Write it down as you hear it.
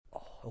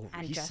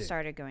and just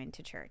started going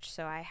to church.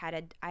 So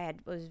I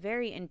was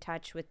very in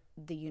touch with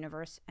the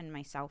universe and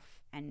myself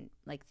and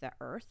like the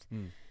earth.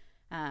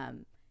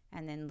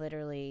 And then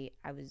literally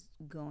I was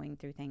going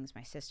through things.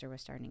 My sister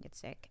was starting to get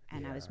sick,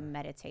 and I was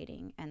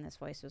meditating, and this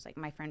voice was like,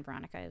 my friend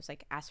Veronica, it was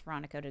like, ask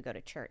Veronica to go to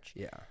church.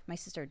 Yeah. My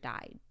sister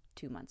died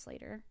 2 months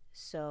later.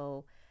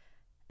 So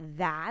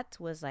that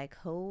was like,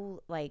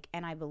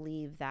 and I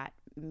believe that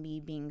me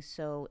being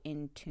so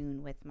in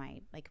tune with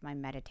my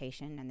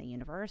meditation and the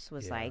universe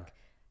was like,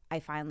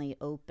 I finally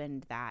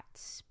opened that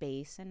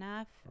space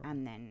enough,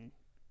 and then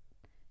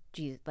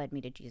Jesus led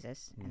me to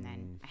Jesus, and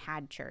then I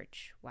had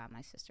church while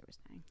my sister was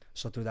dying.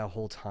 So through that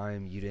whole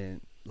time, you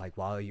didn't, like,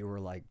 while you were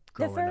like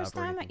growing up, the first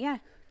time,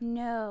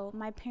 no,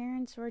 my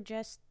parents were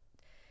just,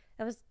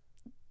 I was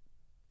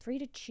free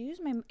to choose.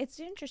 It's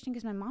interesting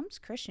because my mom's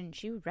Christian.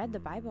 She read the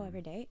Bible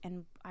every day,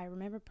 and I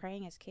remember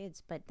praying as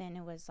kids, but then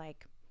it was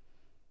like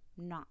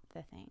not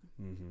the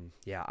thing.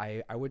 Yeah,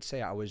 I would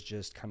say I was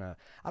just kind of,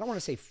 I don't want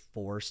to say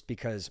forced,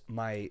 because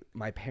my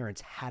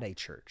parents had a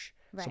church.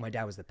 Right. So my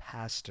dad was the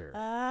pastor. So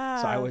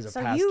I was a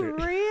pastor. So you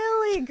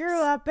really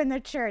grew up in the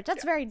church. That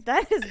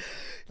is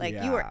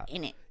like, you were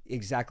in it.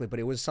 Exactly. But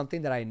it was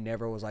something that I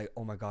never was like,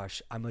 oh my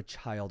gosh, I'm a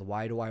child.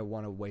 Why do I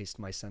want to waste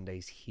my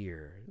Sundays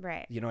here?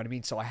 Right. You know what I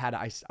mean? So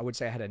I would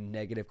say I had a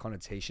negative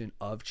connotation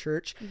of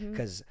church,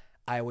 because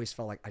I always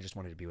felt like I just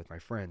wanted to be with my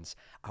friends.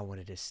 I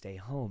wanted to stay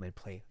home and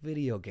play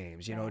video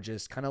games, you know,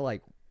 just kind of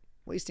like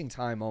wasting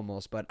time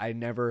almost. But I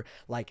never,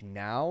 like,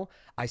 now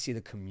I see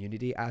the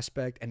community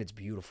aspect, and it's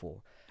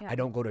beautiful. I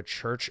don't go to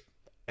church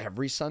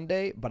every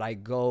Sunday, but I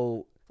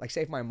go, like,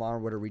 say if my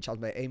mom were to reach out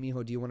and be like, hey,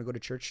 mijo, do you want to go to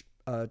church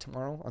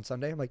tomorrow on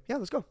Sunday? I'm like, yeah,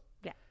 let's go.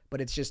 Yeah.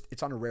 But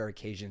it's on rare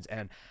occasions.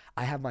 And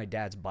I have my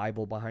dad's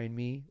Bible behind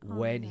me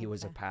when he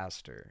was a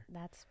pastor.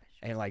 That's special.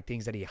 And like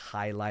things that he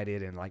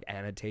highlighted and like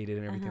annotated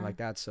and everything like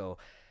that. So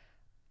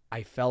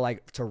I felt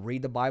like to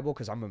read the Bible,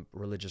 because I'm a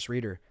religious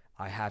reader,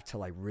 I have to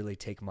like really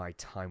take my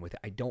time with it.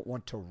 I don't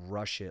want to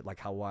rush it, like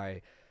how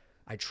I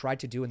tried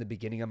to do in the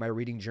beginning of my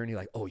reading journey,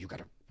 like, oh, you got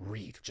to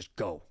read, just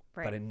go.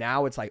 Right. But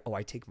now it's like, oh,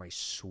 I take my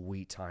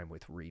sweet time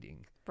with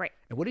reading. Right.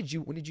 And when did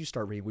you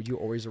start reading? Were you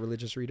always a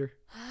religious reader?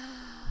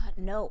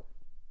 No,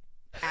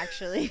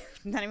 actually,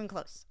 not even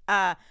close.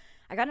 I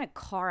got in a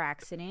car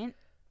accident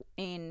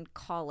in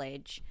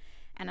college.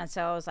 And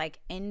so I was like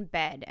in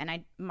bed,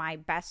 and my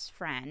best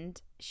friend,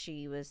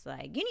 she was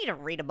like, you need to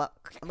read a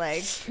book.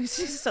 Like,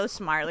 she's so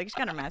smart. Like, she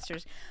got her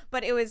master's.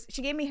 But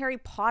she gave me Harry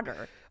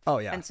Potter. Oh,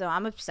 yeah. And so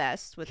I'm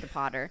obsessed with the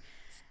Potter.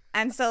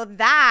 And so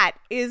that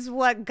is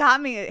what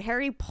got me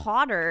Harry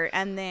Potter.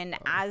 And then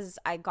as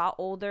I got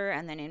older,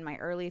 and then in my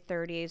early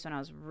 30s, when I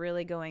was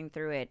really going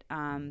through it,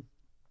 a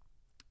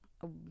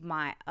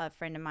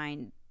friend of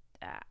mine,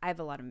 I have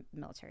a lot of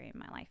military in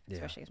my life,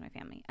 especially as my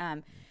family.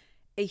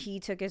 He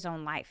took his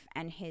own life,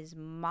 and his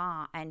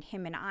mom and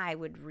him and I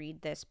would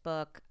read this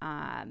book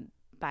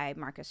by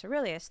Marcus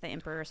Aurelius, The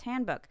Emperor's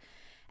Handbook.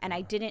 And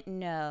I didn't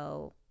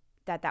know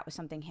that was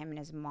something him and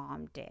his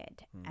mom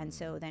did. And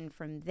so then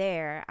from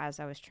there, as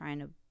I was trying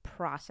to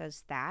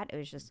process that, it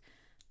was just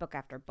book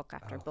after book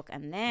after book.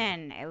 And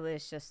then it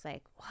was just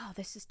like, wow,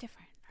 this is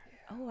different.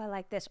 Oh, I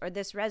like this, or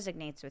this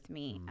resonates with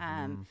me.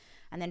 And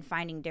then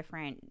finding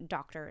different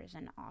doctors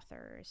and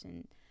authors,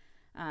 and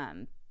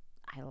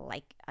I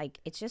like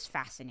it's just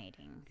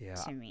fascinating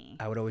to me.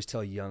 I would always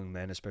tell young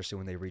men, especially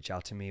when they reach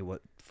out to me,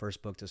 what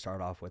first book to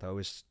start off with. I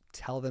always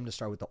tell them to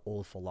start with the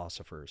old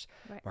philosophers,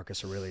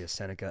 Marcus Aurelius,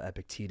 Seneca,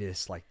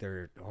 Epictetus. Like,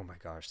 they're, oh my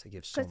gosh, they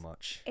give so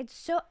much. It's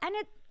so, and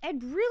it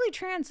really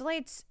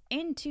translates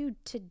into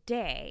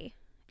today.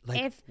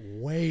 Like,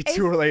 way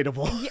too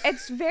relatable.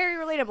 It's very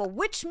relatable,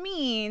 which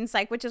means,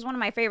 like, which is one of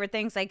my favorite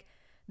things, like,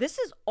 this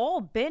has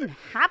all been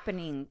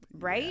happening,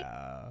 right?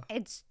 Yeah.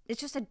 It's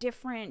just a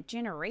different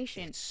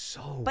generation. It's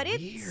so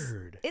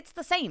weird. It's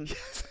the same.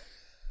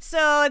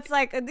 So it's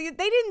like, they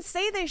didn't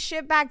say this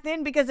shit back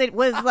then because it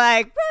was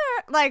like,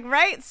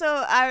 right?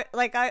 So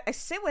I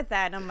sit with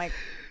that, and I'm like,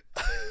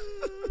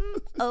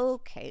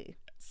 okay.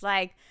 It's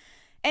like,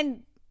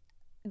 and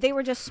they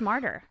were just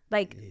smarter,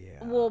 like,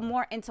 well,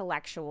 more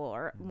intellectual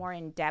or more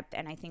in depth.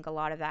 And I think a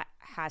lot of that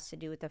has to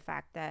do with the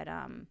fact that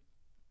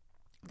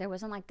there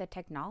wasn't like the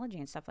technology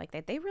and stuff like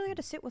that. They really had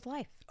to sit with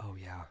life. Oh,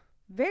 yeah.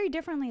 Very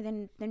differently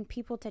than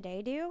people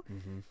today do.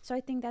 So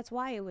I think that's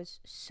why it was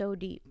so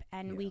deep.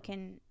 And we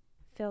can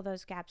fill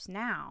those gaps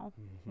now,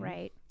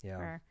 right? Yeah.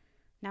 Where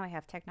now I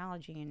have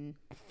technology and,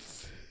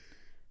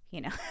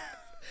 you know.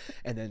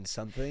 And then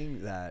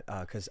something that,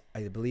 because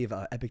I believe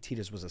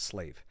Epictetus was a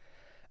slave.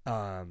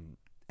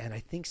 And I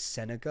think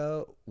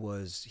Seneca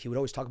he would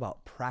always talk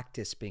about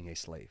practice being a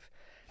slave.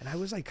 And I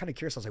was like kind of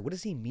curious. I was like, what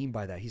does he mean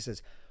by that? He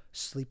says,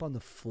 sleep on the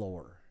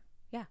floor.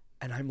 Yeah.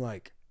 And I'm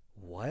like,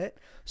 what?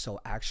 So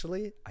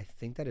actually, I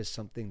think that is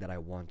something that I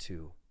want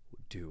to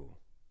do,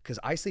 because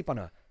I sleep on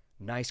a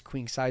nice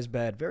queen size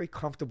bed, very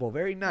comfortable,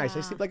 very nice.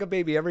 I sleep like a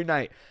baby every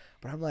night.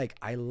 But I'm like,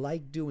 I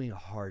like doing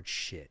hard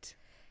shit.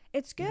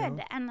 It's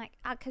good. And like,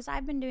 because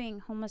I've been doing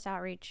homeless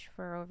outreach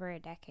for over a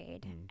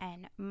decade,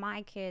 and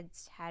my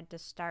kids had to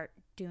start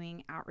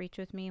doing outreach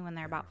with me when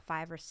they're about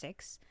 5 or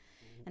 6.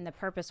 And the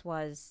purpose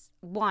was,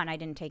 one, I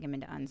didn't take them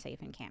into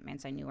unsafe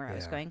encampments. I knew where I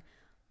was going,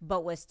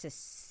 but was to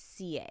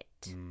see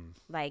it,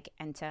 like,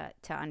 and to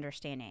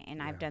understand it.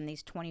 And I've done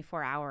these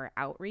 24-hour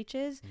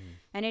outreaches,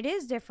 and it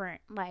is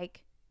different,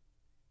 like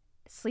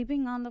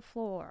sleeping on the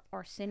floor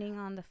or sitting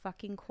on the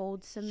fucking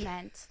cold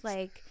cement.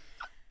 Like,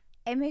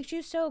 it makes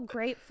you so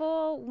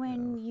grateful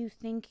when you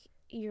think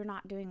you're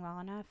not doing well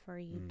enough or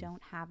you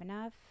don't have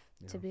enough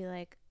to be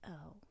like,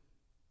 oh,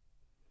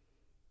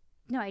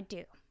 no, I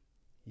do.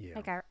 Yeah.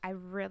 Like, I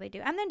really do.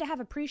 And then to have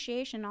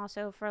appreciation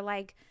also for,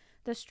 like,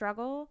 the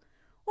struggle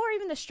or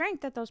even the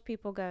strength that those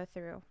people go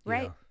through,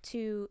 right?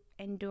 To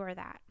endure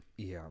that.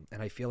 Yeah.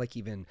 And I feel like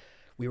even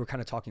we were kind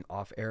of talking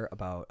off air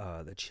about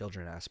the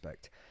children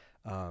aspect.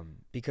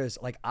 Because,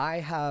 like, I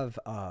have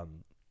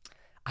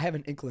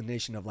an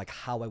inclination of, like,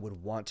 how I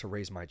would want to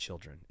raise my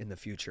children in the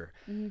future.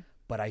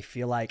 But I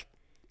feel like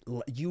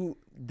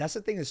that's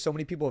the thing, is so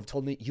many people have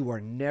told me you are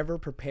never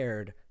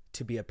prepared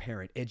to be a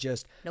parent. It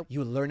just,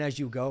 you learn as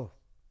you go.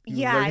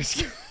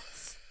 There's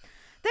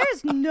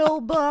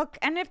no book,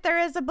 and if there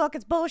is a book,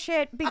 it's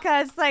bullshit,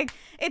 because like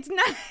it's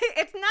not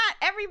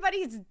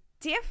everybody's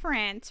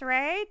different,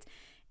 right?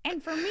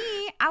 And for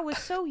me, I was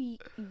so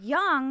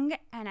young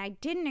and I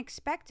didn't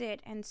expect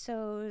it, and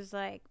so it was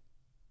like,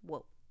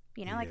 whoa,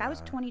 like I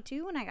was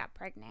 22 when I got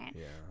pregnant.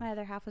 My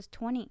other half was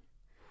 20,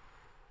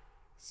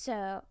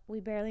 so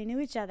we barely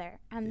knew each other,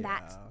 and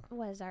that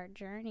was our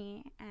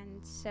journey.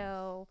 And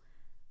so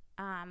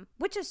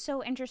which is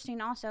so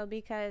interesting also,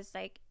 because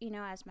like,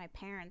 as my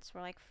parents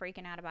were like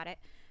freaking out about it,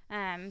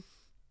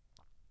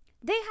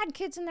 they had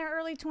kids in their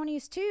early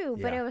 20s too,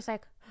 but it was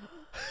like,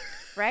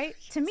 right,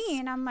 to me,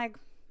 and I'm like,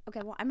 okay,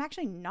 well, I'm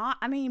actually not.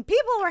 I mean,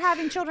 people were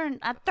having children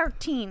at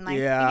 13, like,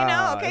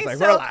 okay, like,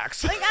 so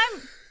relax. Like,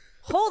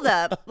 hold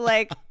up,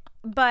 like,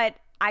 but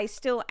I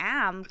still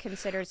am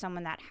considered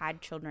someone that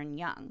had children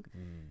young.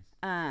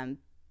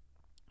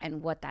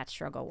 And what that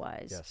struggle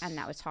was. And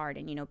that was hard.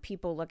 And,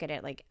 people look at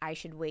it like I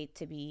should wait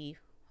to be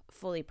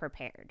fully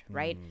prepared,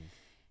 right?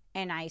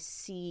 And I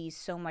see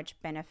so much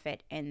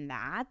benefit in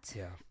that.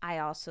 I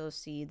also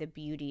see the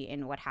beauty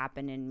in what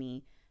happened in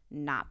me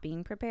not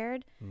being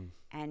prepared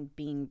and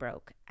being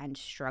broke and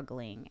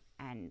struggling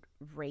and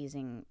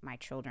raising my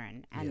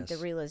children. And the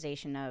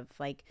realization of,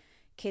 like,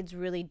 kids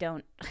really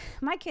don't.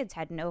 My kids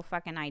had no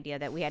fucking idea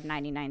that we had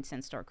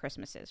 99-cent store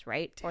Christmases,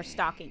 right? Or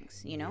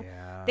stockings,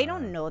 They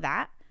don't know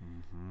that.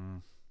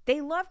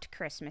 They loved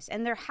Christmas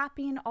and they're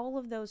happy in all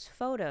of those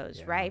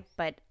photos, right?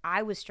 But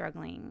I was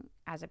struggling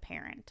as a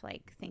parent,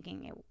 like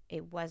thinking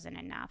it wasn't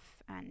enough.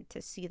 And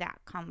to see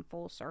that come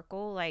full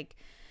circle, like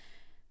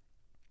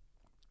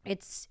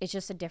it's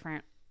just a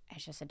different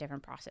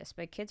process.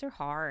 But kids are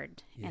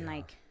hard, and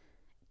like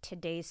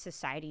today's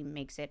society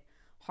makes it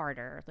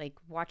harder. Like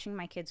watching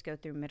my kids go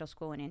through middle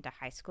school and into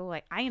high school,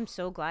 like I am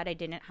so glad I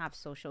didn't have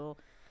social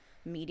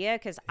media,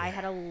 because I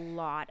had a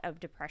lot of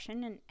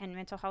depression and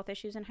mental health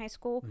issues in high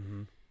school.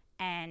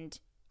 And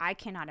I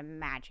cannot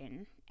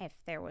imagine if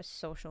there was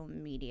social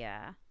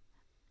media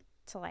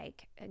to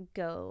like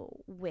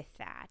go with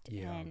that.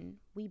 And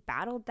we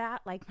battled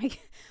that. Like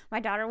my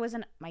daughter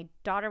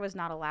was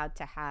not allowed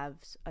to have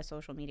a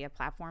social media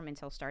platform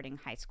until starting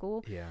high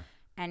school.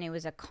 And it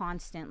was a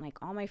constant, like,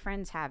 all my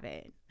friends have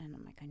it, and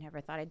I'm like, I never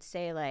thought I'd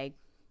say, like,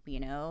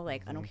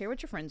 like, I don't care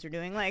what your friends are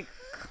doing, like,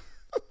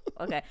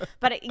 okay,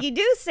 but you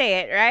do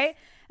say it,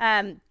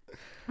 right?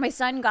 My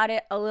son got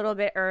it a little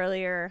bit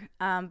earlier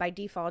by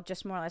default.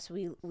 Just more or less,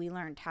 we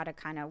learned how to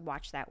kind of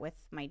watch that with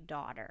my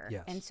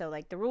daughter. And so,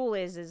 like, the rule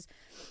is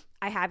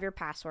I have your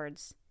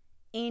passwords.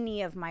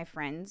 Any of my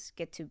friends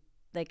get to,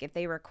 like, if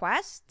they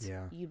request,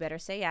 you better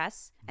say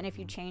yes. And if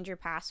you change your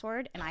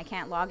password and I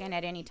can't log in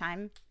at any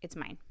time, it's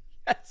mine.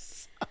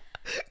 Yes.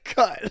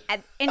 Good.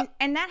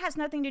 And that has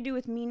nothing to do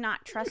with me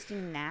not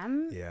trusting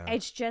them.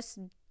 It's just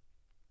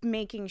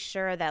making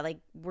sure that, like,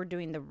 we're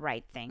doing the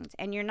right things,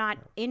 and you're not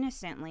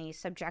innocently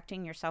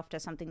subjecting yourself to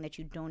something that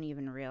you don't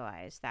even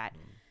realize that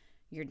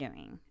you're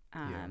doing.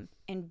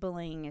 And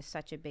bullying is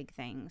such a big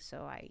thing.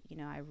 So I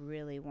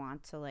really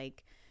want to,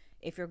 like,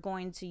 if you're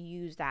going to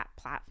use that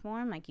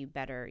platform, like, you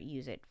better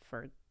use it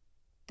for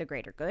the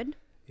greater good.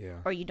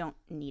 Or you don't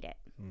need it.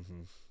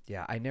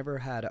 Yeah, I never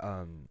had.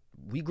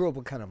 We grew up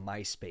with kind of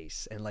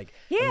MySpace and like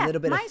a little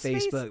bit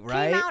MySpace of Facebook,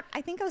 right? Came out,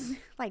 I think I was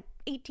like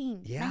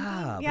 18.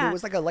 Yeah, but it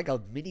was like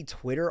a mini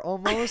Twitter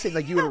almost, and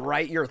like you would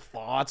write your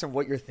thoughts and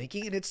what you're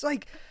thinking, and it's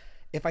like,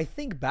 if I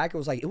think back,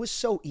 it was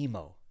so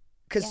emo.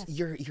 Because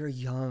you're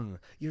young,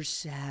 you're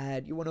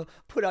sad, you want to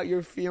put out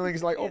your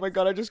feelings, like, oh my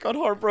God, I just got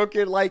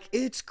heartbroken. Like,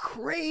 it's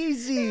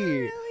crazy.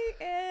 It really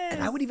is.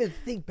 And I would even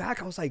think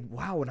back, I was like,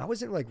 wow, when I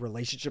was in like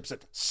relationships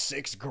at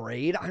 6th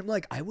grade, I'm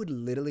like, I would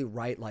literally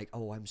write like,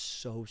 oh, I'm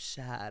so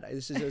sad.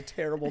 This is a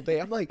terrible day.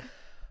 I'm like,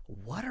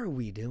 what are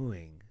we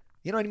doing?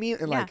 You know what I mean?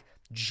 And like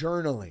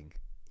journaling.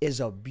 is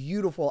a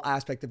beautiful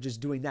aspect of just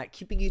doing that,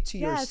 keeping it to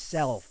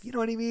yourself. You know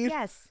what I mean?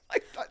 Yes.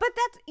 But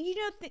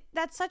that's,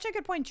 that's such a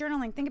good point.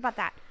 Journaling. Think about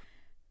that.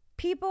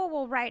 People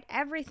will write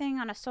everything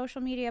on a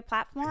social media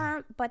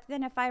platform, but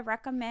then if I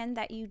recommend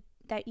that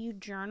you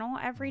journal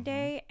every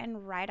day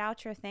and write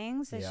out your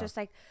things, it's just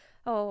like,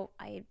 oh,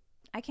 I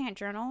can't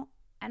journal.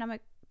 And I'm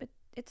like, but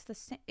it's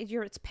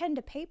it's pen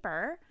to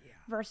paper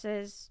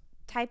versus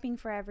typing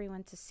for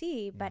everyone to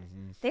see, but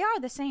they are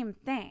the same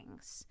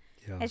things.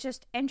 Yeah. It's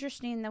just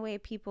interesting the way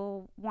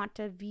people want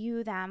to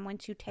view them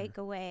once you take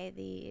away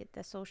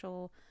the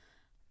social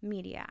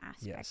media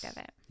aspect of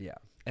it. Yeah.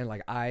 And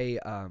like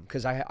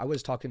because I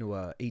was talking to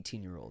a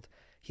 18-year-old.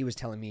 He was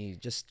telling me,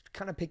 just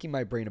kind of picking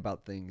my brain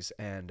about things,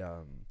 and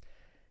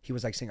he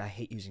was like saying, I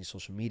hate using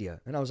social media.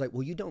 And I was like,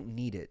 well, you don't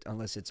need it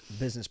unless it's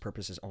business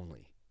purposes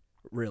only,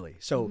 really.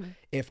 So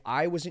if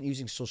I wasn't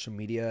using social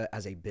media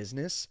as a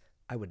business,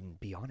 I wouldn't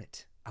be on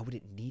it. I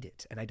wouldn't need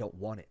it, and I don't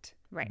want it.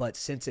 Right. But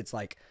since it's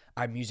like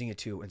I'm using it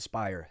to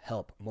inspire,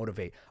 help,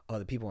 motivate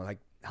other people, and like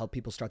help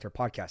people start their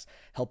podcast,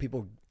 help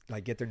people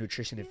like get their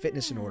nutrition and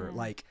fitness in order,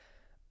 like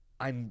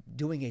I'm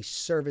doing a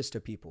service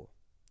to people.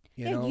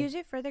 You know? Use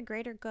it for the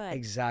greater good.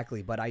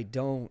 Exactly. But I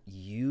don't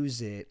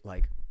use it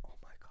like, oh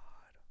my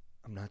God,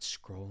 I'm not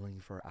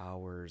scrolling for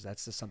hours.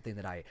 That's just something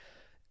that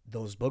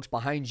those books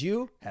behind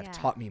you have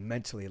taught me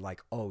mentally,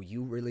 like, oh,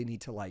 you really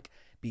need to like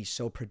be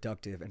so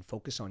productive and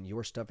focus on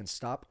your stuff and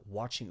stop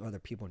watching other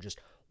people and just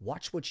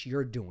watch what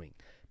you're doing.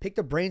 Pick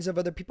the brains of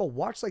other people.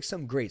 Watch like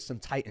some greats, some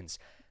titans.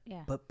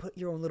 Yeah. But put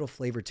your own little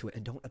flavor to it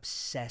and don't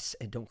obsess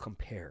and don't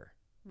compare.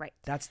 Right.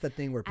 That's the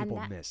thing where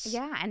people miss.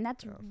 Yeah. And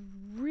that's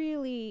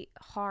really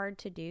hard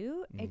to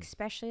do,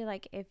 especially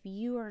like if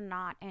you are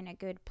not in a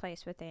good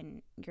place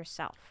within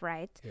yourself,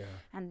 right? Yeah.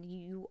 And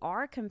you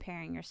are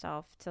comparing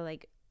yourself to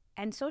like,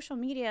 and social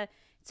media,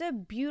 it's a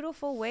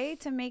beautiful way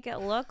to make it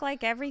look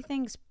like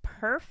everything's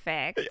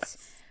perfect,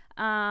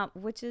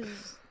 which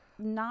is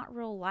not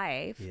real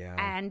life. Yeah.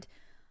 And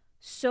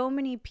so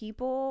many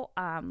people,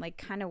 like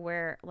kind of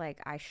where like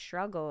I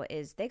struggle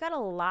is they got a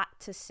lot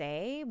to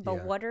say,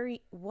 but what are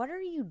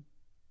you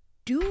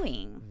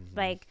doing?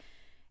 Like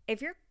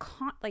if you're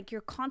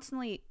you're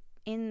constantly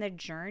in the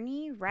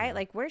journey, right?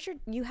 Like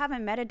you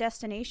haven't met a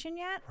destination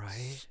yet,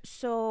 right?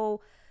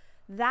 So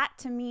that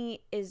to me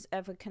is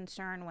of a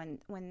concern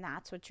when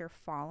that's what you're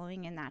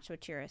following and that's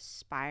what you're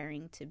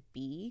aspiring to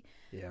be.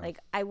 Yeah. Like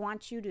I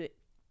want you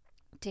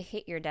to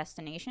hit your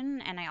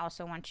destination, and I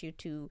also want you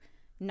to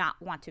not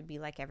want to be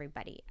like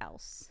everybody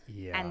else.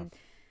 Yeah. And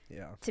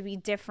to be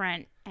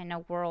different in a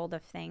world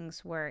of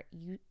things where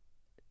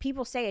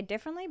people say it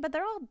differently, but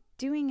they're all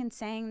doing and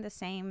saying the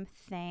same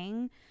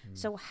thing.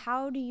 So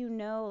how do you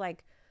know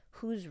like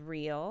who's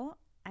real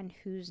and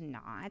who's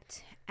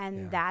not?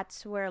 And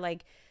that's where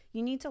like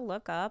you need to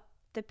look up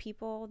the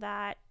people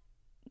that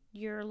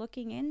you're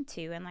looking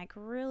into and like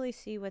really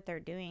see what they're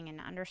doing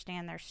and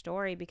understand their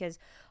story, because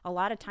a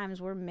lot of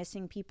times we're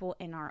missing people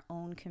in our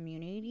own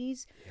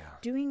communities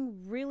doing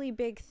really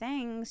big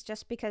things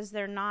just because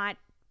they're not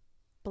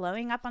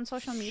blowing up on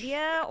social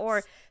media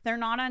or they're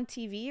not on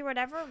TV or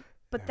whatever,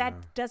 but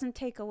that doesn't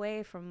take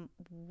away from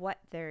what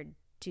they're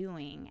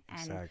doing.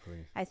 And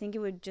I think it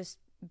would just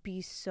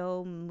be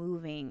so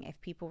moving if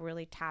people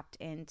really tapped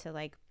into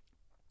like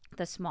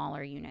the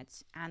smaller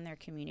units and their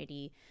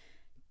community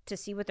to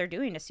see what they're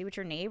doing, to see what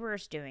your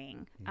neighbor's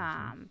doing,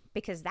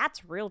 because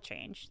that's real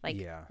change,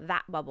 like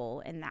that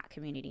bubble in that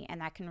community,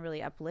 and that can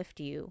really uplift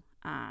you,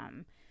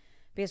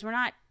 because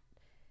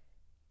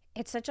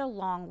it's such a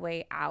long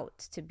way out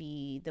to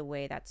be the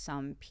way that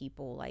some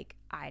people like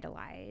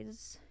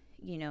idolize,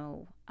 you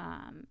know,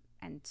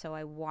 and so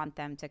I want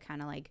them to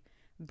kind of like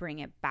bring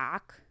it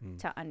back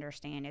to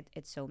understand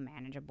it's so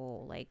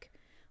manageable, like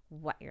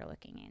what you're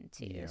looking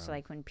into. So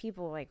like when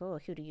people are like, oh,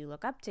 who do you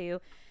look up to?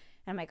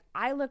 And I'm like,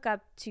 I look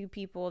up to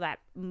people that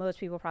most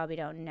people probably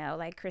don't know.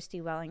 Like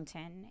Christy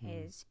Wellington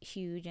is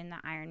huge in the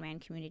Ironman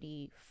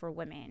community for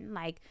women.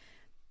 Like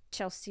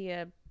Chelsea,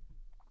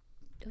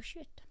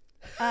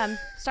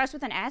 starts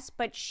with an S,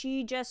 but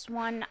she just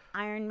won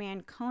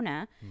Ironman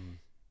Kona.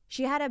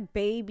 She had a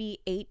baby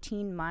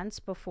 18 months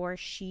before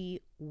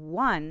she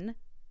won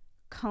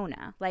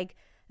Kona. Like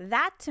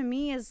that to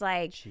me is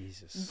like,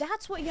 Jesus.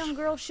 That's what young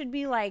girls should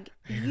be like.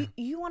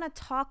 You want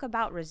to talk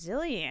about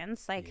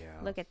resilience. Like,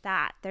 look at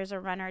that. There's a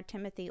runner,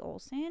 Timothy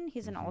Olsen.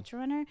 He's an ultra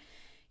runner.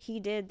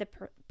 He did the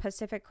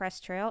Pacific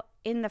Crest Trail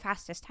in the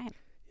fastest time.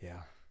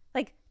 Yeah.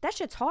 Like, that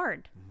shit's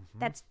hard.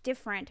 That's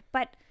different.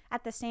 But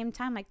at the same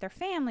time, like, they're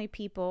family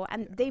people,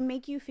 and they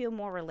make you feel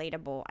more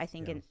relatable, I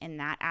think, in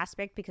that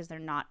aspect, because they're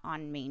not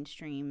on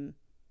mainstream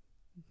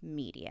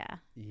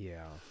media.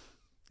 Yeah.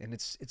 And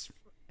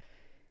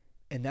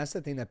and that's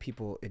the thing that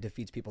it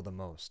defeats people the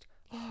most.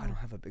 Oh, I don't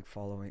have a big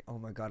following. Oh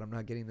my God, I'm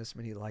not getting this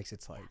many likes.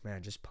 It's like,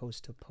 man, just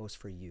post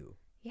for you.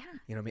 Yeah.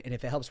 You know what I mean? And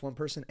if it helps one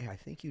person, hey, I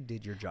think you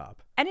did your job.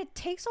 And it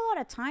takes a lot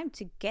of time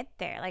to get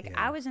there. Like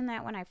I was in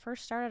that when I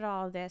first started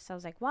all of this, I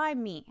was like, why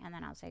me? And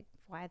then I was like,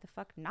 why the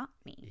fuck not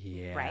me?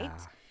 Yeah.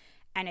 Right?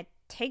 And it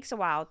takes a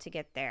while to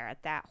get there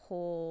at that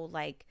whole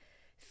like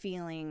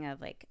feeling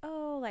of like,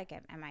 oh, like,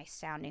 am I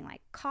sounding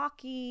like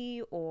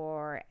cocky,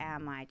 or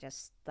am I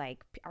just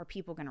like, are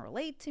people going to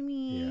relate to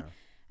me? Yeah.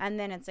 And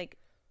then it's like,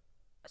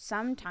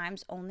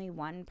 sometimes only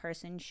one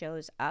person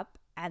shows up,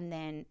 and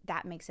then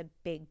that makes a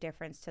big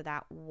difference to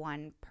that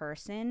one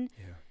person.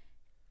 Yeah.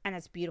 And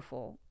it's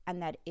beautiful,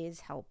 and that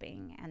is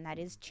helping, and that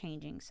is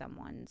changing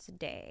someone's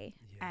day.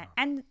 Yeah.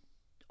 And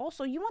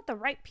also, you want the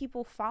right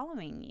people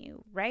following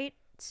you, right?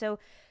 So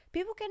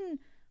people can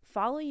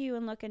follow you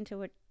and look into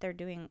what they're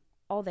doing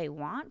all they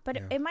want, but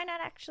it might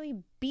not actually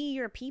be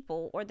your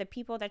people, or the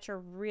people that you're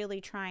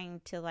really trying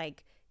to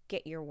like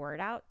get your word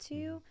out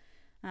to.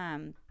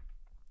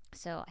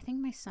 So I think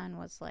my son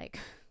was like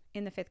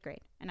in the 5th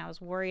grade, and I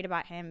was worried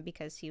about him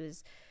because he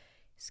was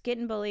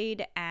getting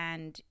bullied,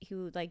 and he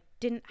like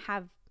didn't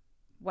have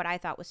what I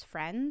thought was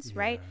friends,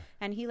 right?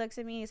 And he looks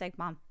at me, he's like,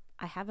 Mom,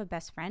 I have a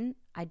best friend.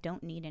 I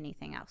don't need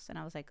anything else. And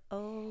I was like,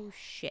 oh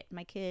shit,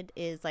 my kid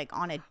is like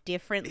on a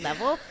different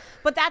level.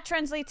 But that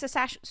translates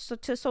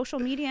to social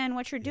media and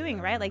what you're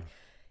doing, right? Like,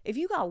 if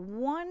you got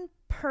one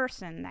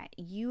person that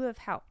you have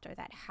helped or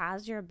that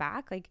has your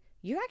back, like,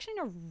 you're actually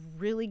in a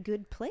really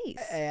good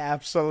place.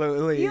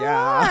 Absolutely. You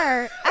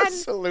are.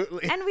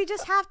 Absolutely. And we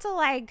just have to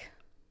like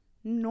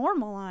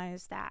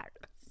normalize that,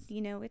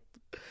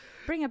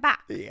 bring it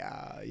back.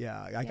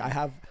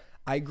 Yeah.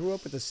 I grew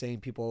up with the same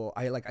people.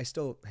 I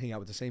still hang out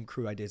with the same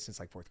crew I did since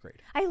like 4th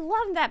grade. I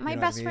love that. My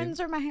best friends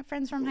are my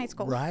friends from high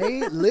school.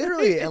 Right?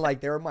 Literally. And like,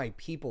 they're my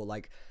people.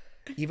 Like,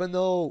 even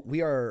though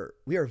we are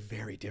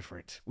very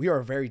different. We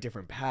are very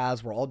different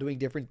paths. We're all doing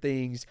different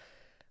things.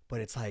 But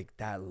it's like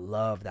that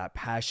love, that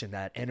passion,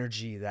 that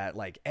energy, that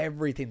like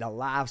everything, the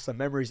laughs, the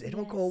memories, they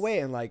don't go away.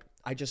 And like,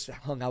 I just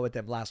hung out with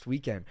them last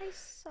weekend. I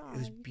saw. It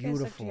was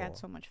beautiful. You had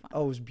so much fun.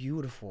 Oh, it was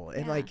beautiful.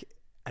 And like,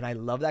 and I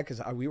love that because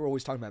we were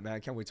always talking about, man, I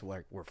can't wait till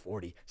like we're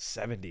 40,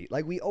 70.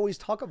 Like, we always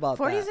talk about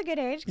 40 that. 40 is a good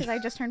age because I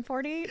just turned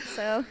 40.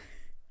 So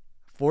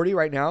 40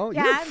 right now?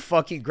 Yeah, You're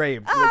fucking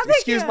great. Oh,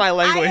 Excuse my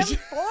language.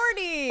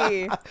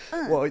 I am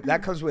 40. Well,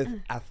 that comes with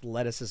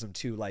athleticism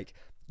too. Like,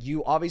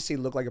 you obviously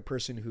look like a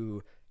person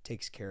who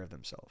takes care of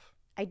themselves.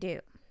 I do.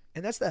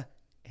 And that's the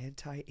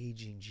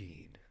anti-aging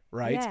gene,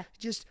 right? Yeah.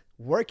 Just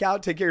work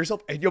out, take care of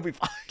yourself, and you'll be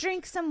fine.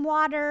 Drink some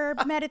water,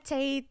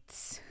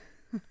 meditate.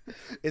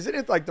 Isn't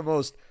it like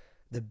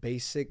the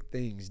basic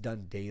things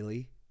done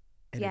daily,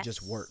 and it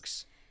just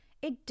works?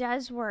 It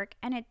does work.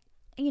 And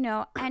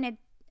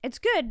it's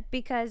good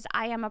because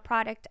I am a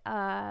product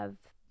of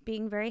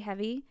being very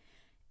heavy.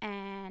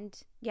 And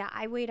yeah,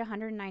 I weighed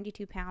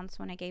 192 pounds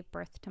when I gave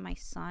birth to my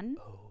son.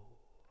 Oh.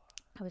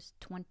 I was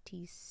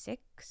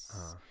 26.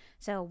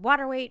 So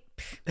water weight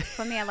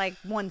for me, I like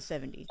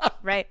 170,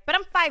 right? But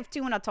I'm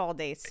 5'2" on a tall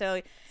day.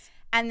 So,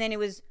 and then it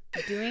was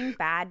doing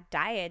bad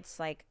diets,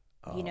 like,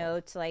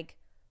 to like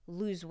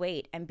lose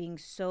weight and being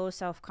so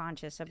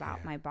self-conscious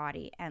about my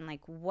body, and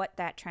like what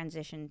that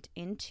transitioned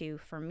into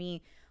for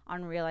me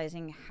on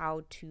realizing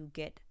how to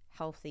get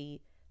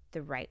healthy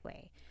the right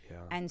way. Yeah.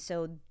 And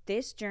so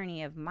this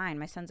journey of mine,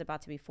 my son's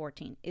about to be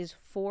 14, is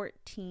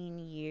 14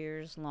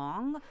 years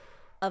long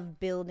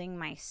of building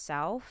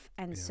myself.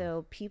 And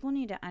so people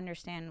need to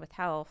understand with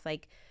health,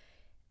 like,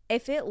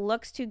 if it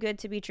looks too good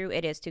to be true,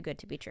 it is too good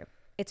to be true.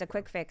 It's a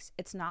quick fix.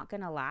 It's not going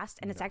to last.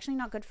 And it's actually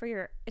not good for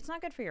your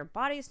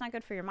body. It's not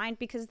good for your mind,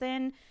 because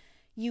then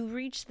you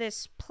reach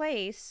this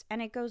place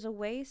and it goes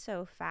away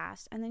so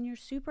fast. And then you're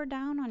super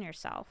down on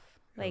yourself.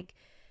 Like,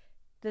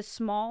 the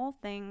small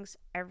things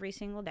every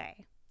single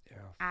day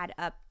add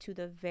up to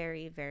the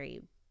very,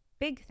 very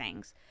big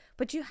things.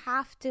 But you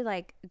have to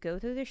like go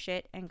through the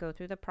shit and go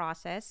through the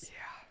process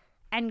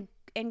and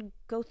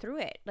go through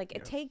it. Like,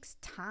 it takes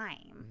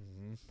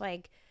time.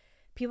 Like,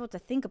 people to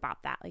think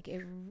about that. Like,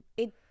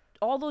 it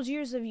all those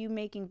years of you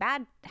making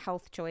bad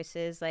health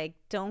choices, like,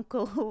 don't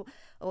go,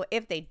 or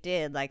if they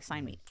did, like,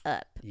 sign me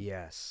up.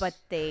 Yes. But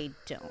they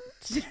don't.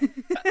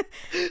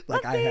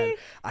 Like, I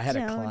had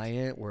a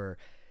client where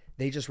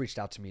they just reached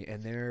out to me,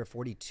 and they're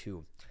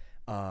 42.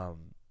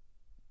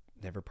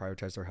 Never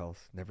prioritized their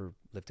health, never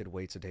lifted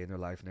weights a day in their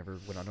life, never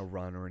went on a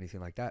run or anything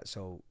like that.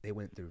 So they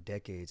went through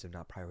decades of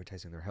not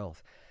prioritizing their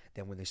health.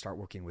 Then when they start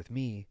working with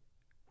me,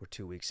 we're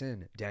 2 weeks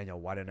in. Daniel,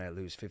 why didn't I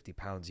lose 50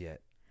 pounds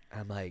yet?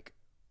 I'm like,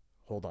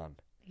 hold on.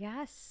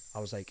 Yes. I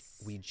was like,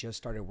 we just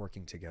started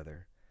working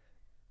together.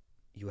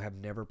 You have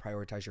never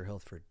prioritized your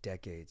health for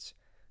decades.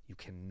 You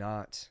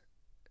cannot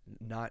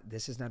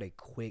this is not a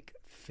quick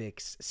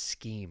fix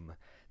scheme.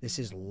 This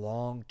is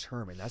long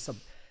term. And that's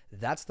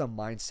the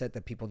mindset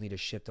that people need to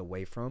shift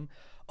away from.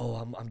 Oh,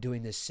 I'm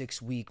doing this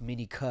 6-week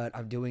mini cut.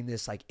 I'm doing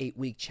this like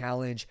 8-week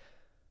challenge.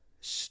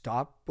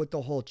 Stop with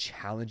the whole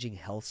challenging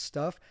health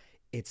stuff.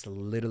 It's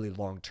literally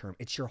long term.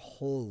 It's your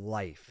whole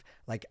life.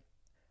 Like,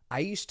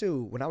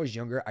 when I was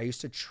younger, I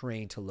used to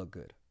train to look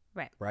good.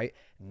 Right.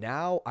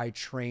 Now I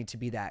train to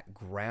be that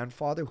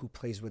grandfather who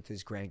plays with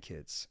his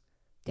grandkids.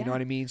 You know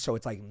what I mean? So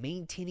it's like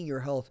maintaining your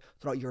health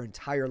throughout your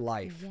entire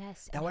life.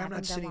 Yes. That way I'm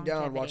not sitting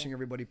down watching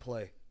everybody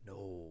play.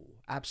 No,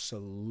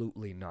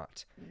 absolutely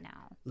not.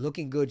 No.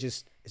 Looking good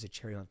just is a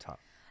cherry on top.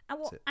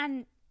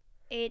 And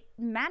it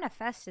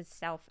manifests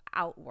itself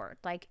outward.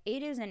 Like,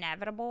 it is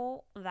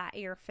inevitable that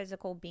your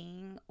physical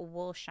being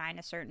will shine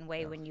a certain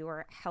way when you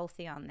are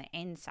healthy on the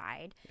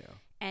inside.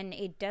 And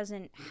it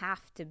doesn't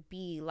have to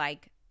be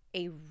like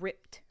a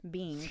ripped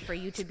being for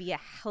you to be a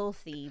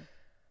healthy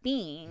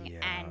being.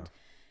 And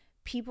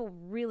people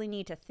really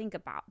need to think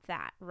about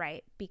that,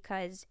 right?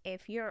 Because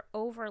if you're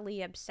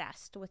overly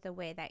obsessed with the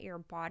way that your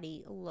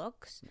body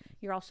looks,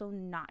 you're also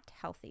not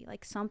healthy.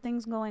 Like,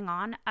 something's going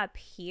on up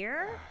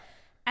here,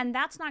 and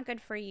that's not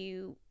good for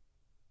you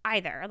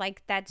either.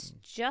 Like, that's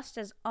just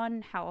as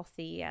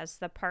unhealthy as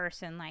the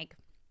person, like,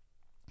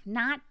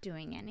 not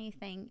doing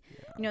anything.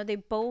 You know, they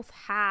both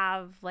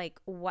have like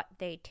what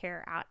they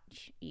tear at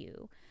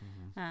you.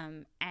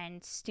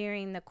 And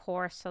steering the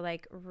course to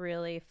like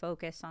really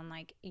focus on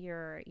like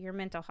your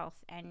mental health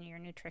and your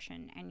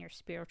nutrition and your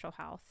spiritual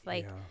health,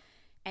 like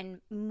and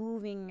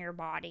moving your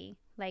body.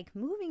 Like,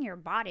 moving your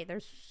body,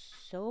 there's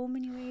so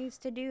many ways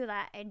to do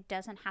that. It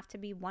doesn't have to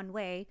be one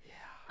way.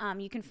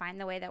 You can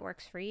find the way that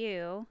works for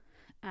you,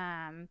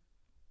 and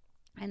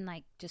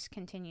like just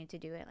continue to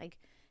do it like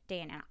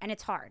day in and out. And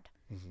it's hard.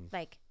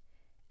 Like,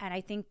 and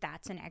I think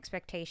that's an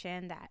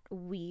expectation that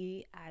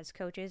we as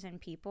coaches and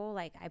people,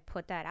 like, I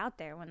put that out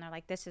there when they're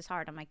like, this is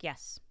hard. I'm like,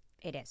 yes,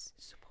 it is.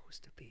 It's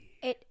supposed to be.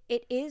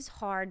 It is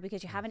hard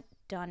because you haven't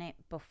done it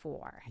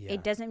before.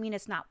 It doesn't mean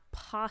it's not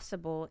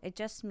possible. It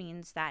just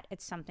means that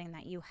it's something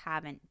that you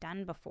haven't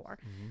done before.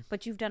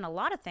 But you've done a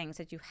lot of things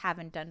that you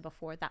haven't done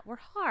before that were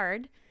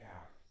hard.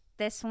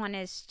 This one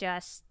is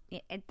just,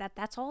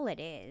 that's all it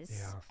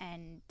is.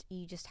 And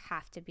you just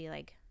have to be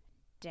like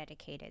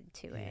dedicated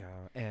to it.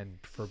 And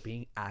for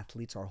being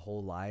athletes our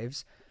whole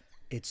lives,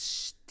 it's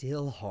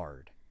still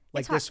hard.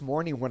 Like, this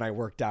morning when I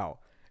worked out,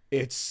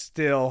 it's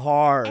still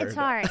hard. It's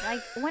hard.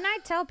 Like, when I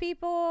tell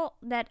people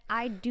that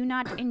I do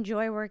not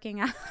enjoy working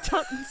out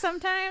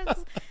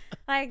sometimes,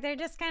 like, they're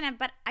just kind of,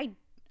 but I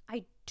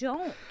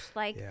don't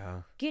like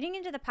getting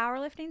into the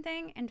powerlifting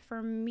thing. And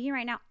for me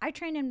right now, I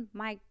train in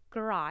my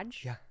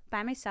garage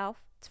by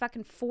myself. It's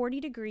fucking 40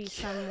 degrees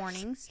some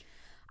mornings.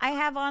 I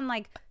have on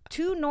like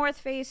 2 North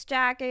Face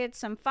jackets,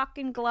 some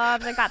fucking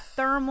gloves. I got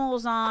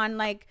thermals on.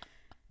 Like,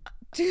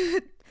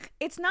 dude,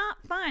 it's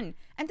not fun.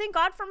 And thank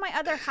God for my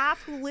other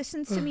half who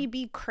listens to me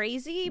be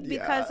crazy,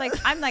 because like,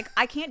 I'm like,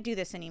 I can't do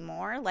this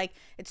anymore. Like,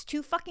 it's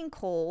too fucking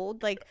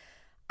cold. Like,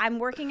 I'm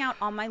working out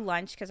on my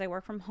lunch because I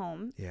work from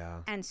home.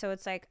 And so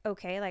it's like,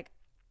 okay, like,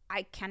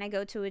 can I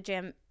go to a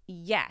gym?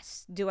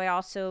 Yes. Do I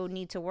also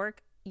need to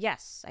work?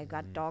 Yes. I've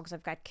got dogs.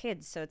 I've got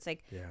kids. So it's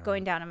like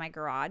going down to my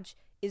garage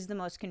is the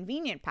most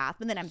convenient path,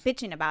 but then I'm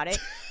bitching about it,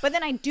 but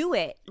then I do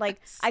it. Like,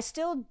 I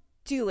still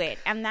do it.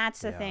 And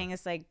that's the thing,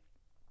 is like,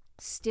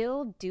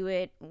 still do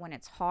it when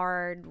it's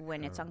hard,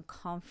 when it's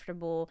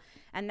uncomfortable.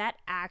 And that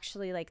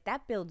actually, like,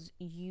 that builds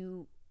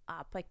you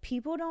up. Like,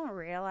 people don't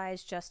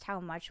realize just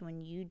how much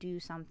when you do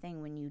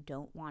something when you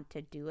don't want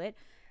to do it,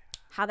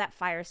 how that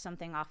fires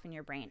something off in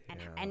your brain.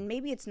 And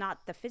maybe it's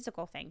not the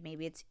physical thing.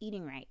 Maybe it's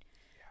eating right.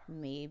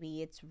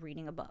 Maybe it's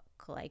reading a book.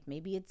 Like,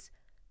 maybe it's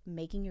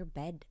making your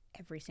bed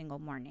every single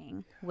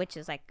morning, which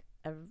is like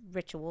a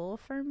ritual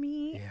for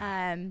me.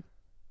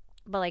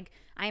 But like,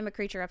 I am a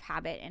creature of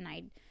habit, and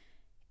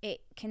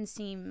it can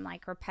seem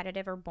like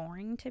repetitive or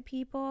boring to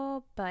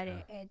people, but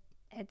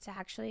it's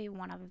actually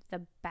one of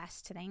the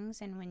best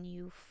things. And when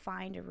you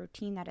find a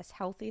routine that is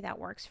healthy, that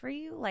works for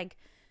you, like,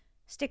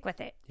 stick with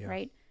it.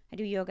 Right? I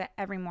do yoga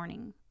every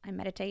morning. I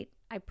meditate,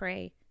 I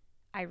pray,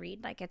 I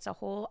read. Like, it's a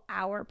whole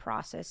hour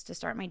process to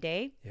start my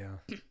day.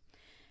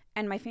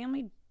 And my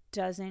family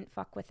doesn't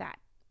fuck with that.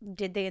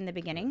 Did they in the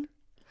beginning?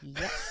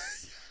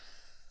 Yes.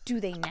 Do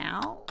they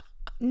now?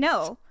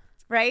 No.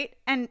 Right?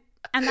 And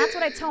that's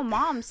what I tell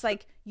moms.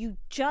 Like, you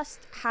just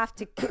have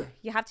to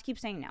keep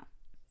saying no.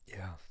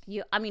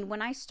 I mean,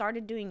 when I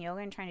started doing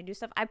yoga and trying to do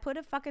stuff, I put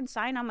a fucking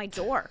sign on my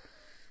door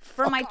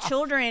for my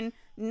children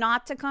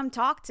not to come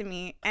talk to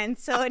me. And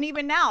so, and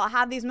even now, I'll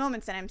have these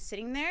moments and I'm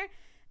sitting there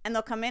and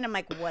they'll come in. I'm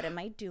like, what am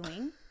I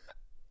doing?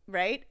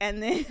 Right?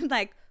 And then,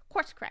 like,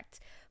 course correct.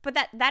 But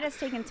that has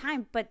taken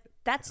time. But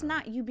that's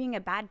not you being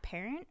a bad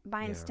parent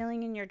by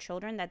instilling in your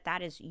children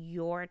that is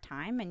your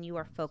time and you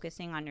are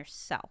focusing on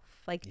yourself.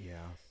 Like,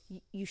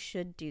 you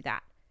should do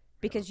that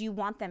because you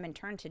want them in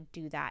turn to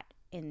do that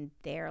in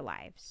their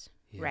lives,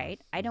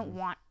 right? I don't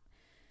want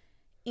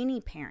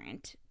any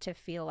parent to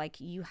feel like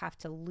you have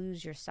to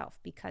lose yourself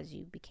because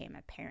you became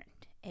a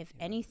parent. If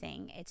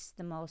anything, it's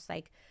the most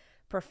like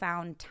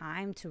profound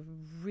time to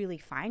really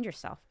find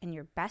yourself and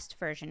your best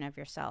version of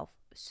yourself,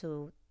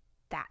 so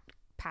that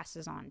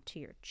passes on to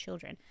your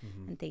children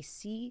and they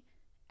see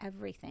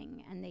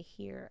everything and they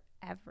hear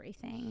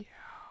everything.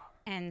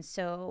 And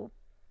so,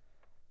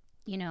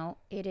 you know,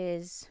 it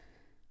is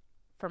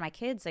for my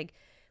kids, like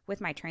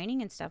with my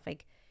training and stuff,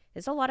 like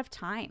it's a lot of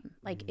time.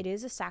 Like it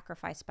is a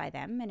sacrifice by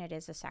them and it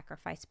is a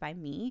sacrifice by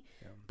me,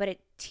 but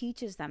it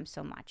teaches them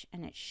so much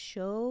and it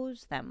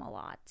shows them a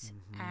lot.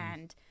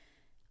 And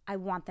I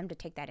want them to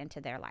take that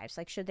into their lives.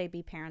 Like, should they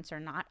be parents or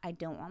not? I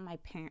don't want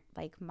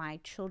my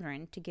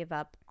children to give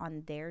up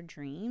on their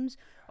dreams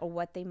or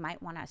what they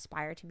might want to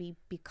aspire to be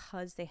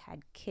because they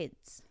had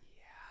kids.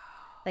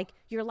 Yeah. Like,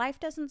 your life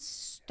doesn't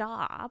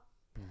stop.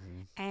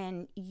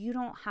 And you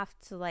don't have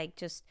to like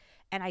just,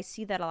 and I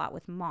see that a lot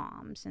with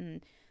moms,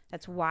 and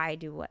that's why I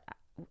do what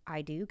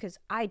I do, because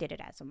I did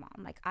it as a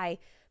mom. Like,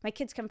 my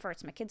kids come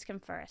first.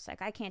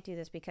 Like, I can't do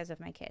this because of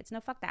my kids. No,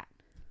 fuck that.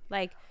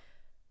 Like,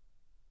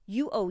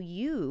 you owe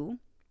you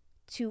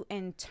to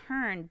in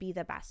turn be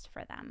the best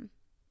for them.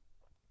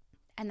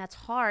 And that's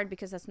hard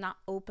because that's not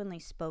openly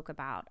spoke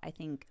about, I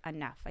think,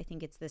 enough. I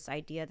think it's this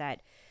idea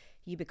that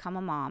you become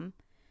a mom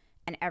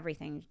and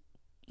everything,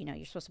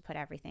 you're supposed to put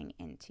everything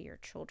into your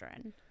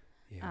children.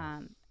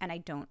 Yeah. And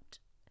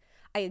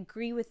I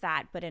agree with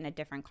that, but in a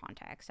different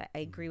context. I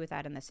agree with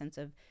that in the sense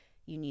of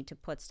you need to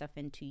put stuff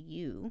into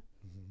you,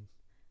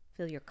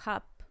 fill your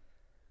cup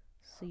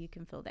so you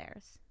can fill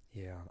theirs.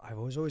 Yeah. I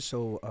was always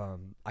so,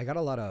 I got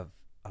a lot of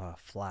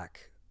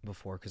flack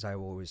before because I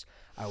always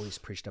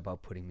preached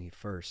about putting me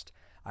first.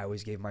 I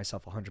always gave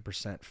myself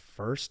 100%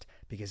 first,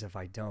 because if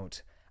I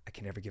don't, I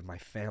can never give my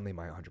family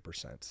my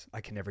 100%.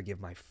 I can never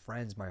give my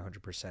friends my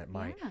 100%,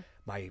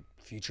 my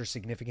future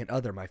significant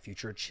other, my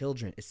future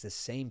children. It's the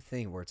same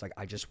thing where it's like,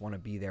 I just want to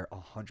be there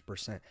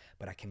 100%,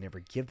 but I can never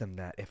give them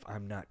that if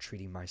I'm not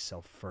treating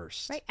myself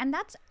first. Right. And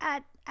that's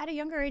at a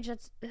younger age,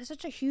 that's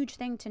such a huge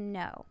thing to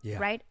know,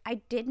 right? I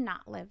did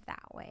not live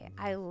that way.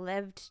 I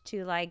lived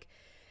to like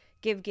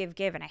give,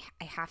 and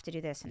I have to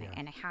do this and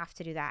I have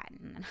to do that.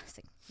 And I was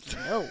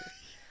like, no.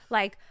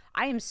 Like,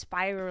 I am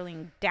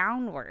spiraling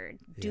downward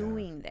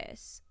doing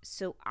this.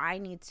 So I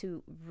need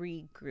to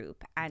regroup.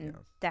 And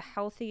the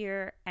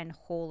healthier and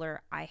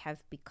wholer I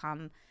have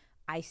become,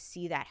 I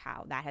see that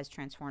how that has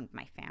transformed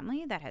my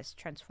family, that has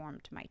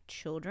transformed my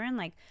children.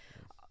 Like,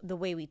 the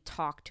way we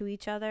talk to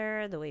each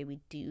other, the way we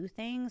do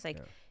things, like,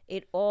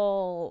 it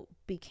all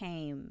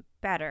became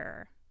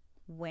better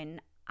when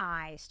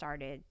I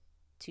started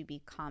to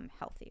become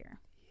healthier.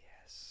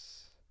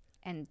 Yes.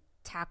 And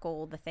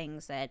tackle the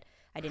things that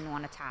I didn't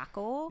want to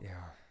tackle,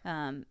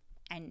 and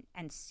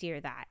steer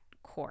that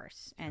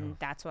course. And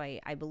that's why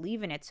I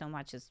believe in it so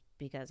much, is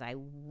because I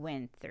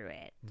went through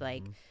it.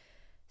 Like,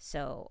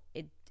 so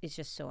it's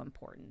just so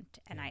important.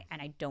 And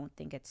I don't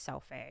think it's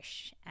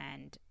selfish.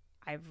 And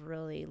I've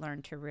really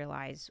learned to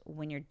realize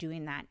when you're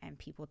doing that and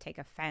people take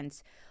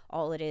offense,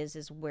 all it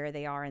is where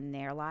they are in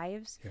their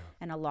lives. Yeah.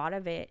 And a lot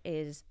of it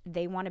is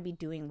they want to be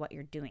doing what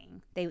you're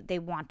doing. They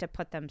want to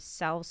put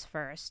themselves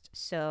first.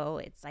 So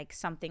it's like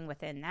something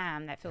within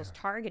them that feels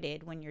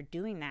targeted when you're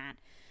doing that.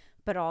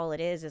 But all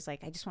it is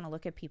like, I just want to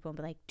look at people and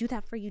be like, do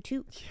that for you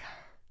too. Yeah.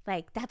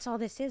 Like, that's all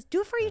this is.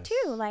 Do it for you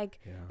too. Like,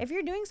 if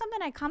you're doing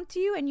something, I come to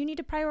you and you need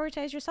to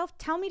prioritize yourself,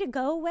 tell me to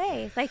go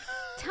away. Like,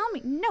 tell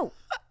me, no.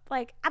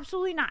 Like,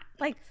 absolutely not.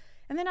 Like,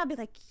 and then I'll be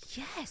like,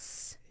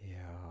 yes. Yeah.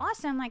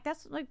 Awesome. Like,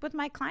 that's like with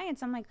my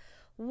clients. I'm like,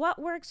 what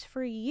works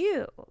for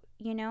you?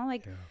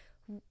 Like,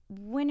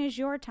 when is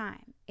your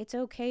time? It's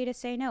okay to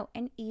say no.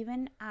 And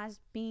even as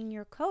being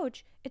your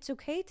coach, it's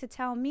okay to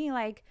tell me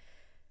like,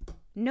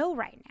 no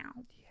right now.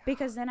 Yeah.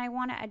 Because then I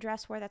want to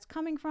address where that's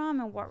coming from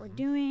and what we're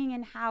doing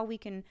and how we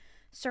can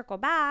circle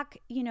back,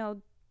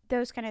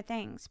 those kind of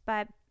things.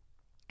 But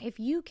if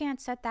you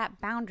can't set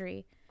that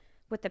boundary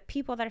with the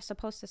people that are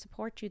supposed to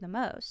support you the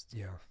most,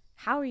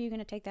 how are you going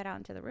to take that out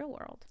into the real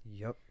world?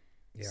 Yep.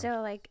 Yeah.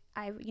 So like,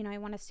 I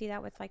want to see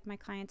that with like my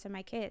clients and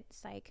my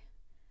kids. Like,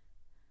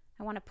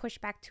 I want to push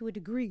back to a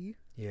degree.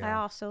 Yeah.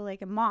 I also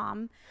like a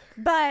mom,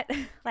 but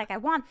like, I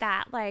want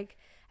that. Like,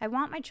 I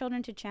want my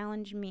children to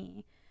challenge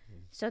me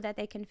so that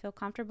they can feel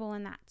comfortable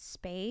in that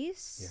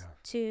space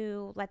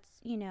to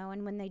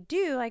and when they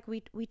do, like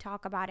we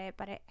talk about it,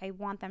 but I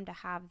want them to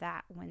have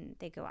that when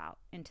they go out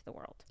into the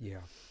world. Yeah.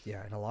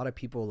 Yeah. And a lot of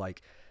people,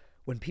 like,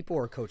 when people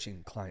are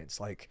coaching clients,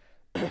 like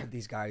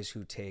these guys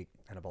who take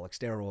anabolic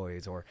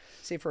steroids, or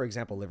say, for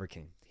example, Liver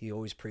King, he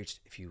always preached,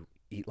 if you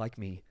eat like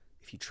me,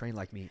 if you train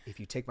like me, if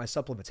you take my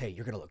supplements, hey,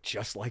 you're going to look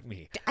just like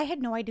me. I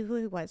had no idea who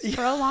he was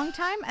for a long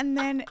time. And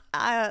then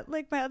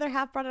like my other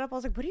half brought it up. I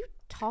was like, what are you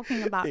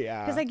talking about?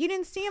 Because like, you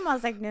didn't see him. I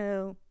was like,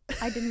 no,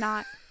 I did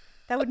not.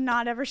 That would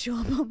not ever show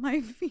up on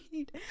my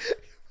feed.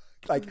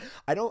 Like,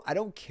 I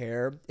don't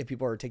care if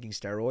people are taking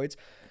steroids.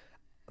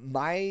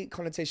 My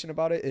connotation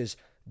about it is,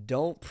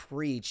 don't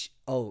preach,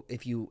 oh,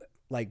 if you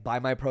like buy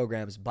my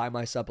programs, buy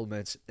my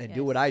supplements, and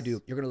do what I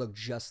do, you're going to look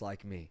just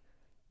like me.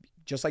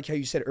 Just like how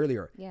you said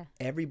earlier,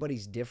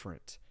 everybody's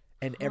different,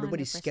 and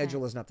everybody's 100%.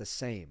 Schedule is not the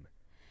same.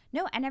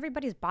 No, and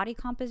everybody's body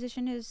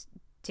composition is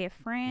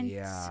different.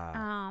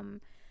 Yeah.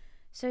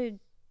 So,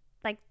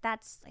 like,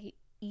 that's,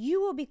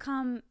 you will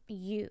become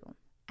you,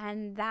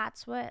 and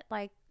that's what,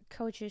 like,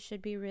 coaches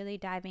should be really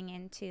diving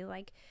into.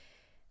 Like,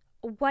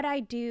 what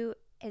I do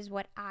is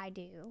what I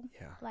do.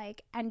 Yeah.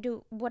 Like, and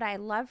would I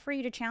love for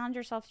you to challenge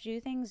yourself to do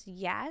things?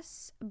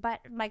 Yes.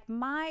 But, like,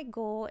 my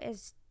goal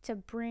is to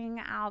bring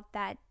out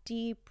that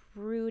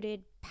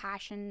deep-rooted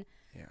passion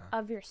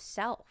of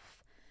yourself.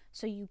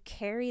 So you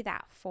carry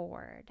that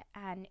forward,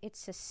 and it's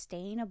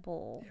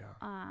sustainable.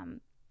 Yeah.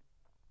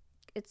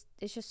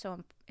 It's just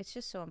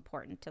so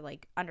important to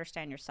like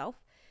understand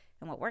yourself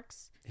and what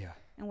works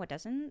and what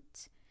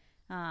doesn't.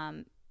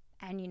 And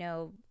you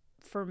know,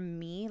 for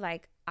me,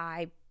 like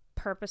I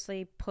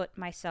purposely put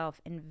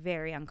myself in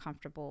very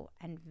uncomfortable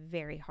and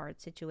very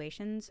hard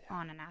situations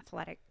on an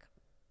athletic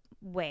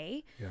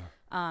way.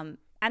 And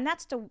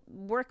that's to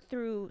work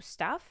through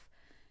stuff.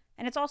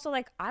 And it's also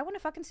like, I want to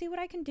fucking see what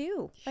I can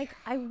do. Like,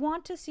 I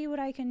want to see what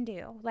I can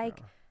do.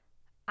 Like,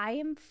 I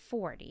am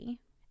 40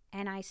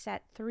 and I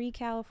set 3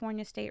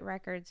 California state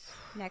records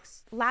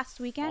last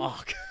weekend.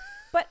 Fuck.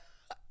 But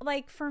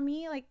like, for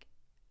me, like,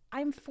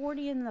 I'm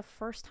 40 and the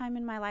first time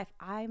in my life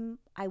I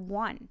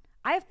won.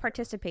 I have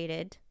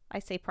participated.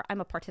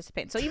 I'm a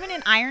participant. So even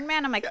in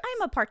Ironman, I'm like,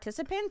 I'm a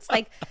participant.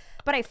 Like,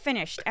 but I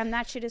finished, and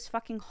that shit is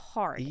fucking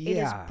hard. It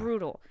is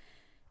brutal.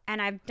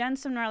 And I've done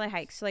some gnarly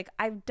hikes. Like,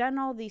 I've done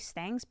all these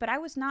things, but I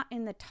was not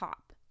in the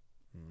top.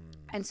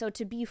 And so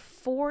to be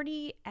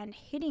 40 and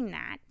hitting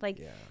that, like,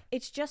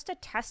 it's just a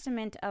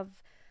testament of,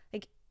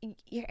 like,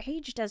 your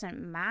age doesn't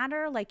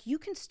matter. Like, you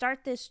can start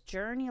this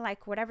journey,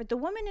 like, whatever. The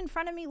woman in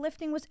front of me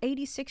lifting was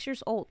 86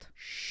 years old.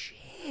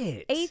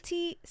 Shit.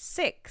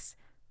 86.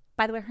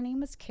 By the way, her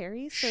name was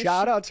Carrie. So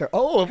Shout out to her.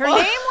 Oh, her name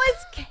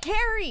was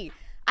Carrie.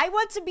 I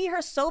want to be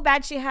her so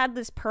bad. She had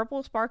this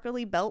purple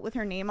sparkly belt with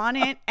her name on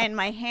it. And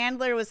my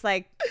handler was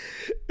like,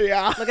 look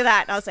at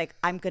that. And I was like,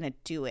 I'm going to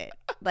do it.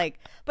 Like,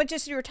 but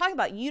just you were talking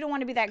about, you don't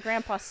want to be that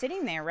grandpa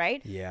sitting there,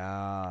 right?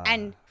 Yeah.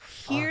 And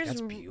that's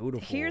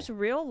beautiful. Here's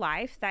real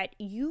life that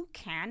you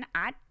can,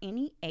 at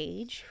any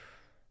age,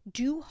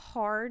 do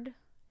hard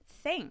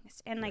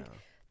things. And like,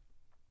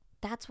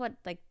 that's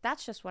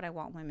just what I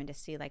want women to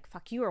see. Like,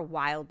 fuck, you are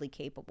wildly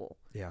capable.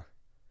 Yeah.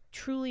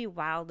 Truly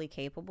wildly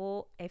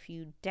capable if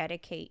you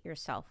dedicate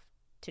yourself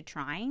to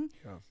trying,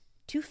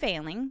 to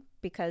failing,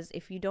 because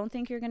if you don't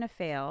think you're going to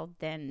fail,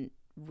 then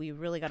we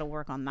really got to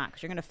work on that,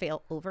 because you're going to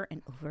fail over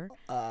and over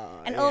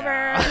and over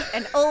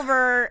and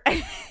over.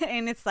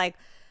 And it's like,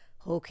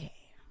 okay,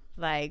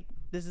 like,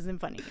 this isn't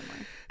funny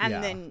anymore.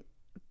 And then,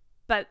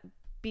 but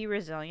be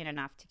resilient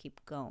enough to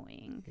keep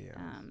going.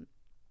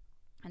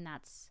 And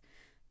it's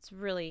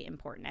really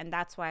important. And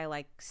that's why I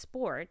like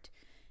sport,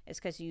 is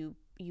because you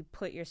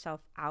put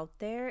yourself out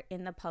there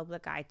in the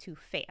public eye to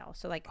fail.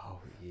 So like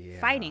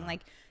fighting,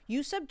 like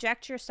you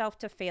subject yourself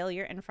to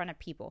failure in front of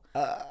people.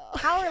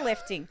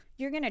 Powerlifting,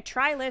 you're going to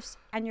try lifts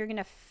and you're going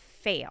to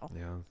fail,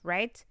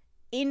 right?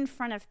 In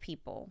front of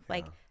people.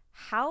 Like,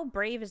 how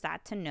brave is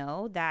that to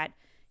know that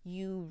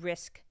you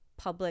risk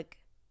public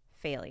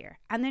failure?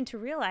 And then to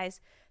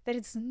realize that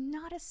it's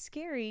not as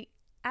scary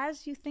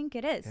as you think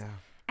it is.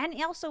 And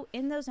also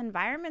in those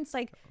environments,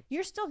 like,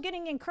 you're still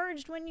getting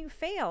encouraged when you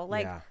fail.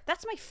 Like,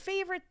 that's my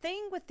favorite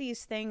thing with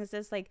these things,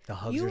 is like, the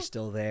hugs are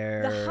still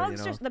there. The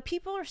hugs are, the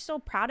people are still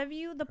proud of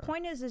you. The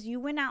point is you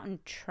went out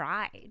and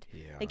tried.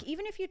 Like,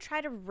 even if you try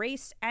to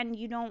race and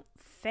you don't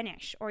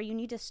finish, or you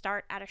need to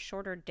start at a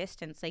shorter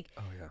distance, like,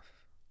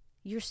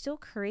 you're still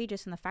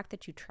courageous in the fact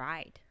that you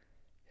tried.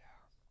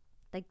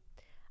 Like,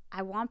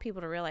 I want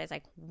people to realize,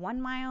 like,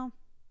 1 mile,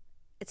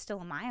 it's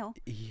still a mile.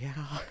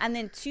 And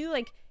then 2,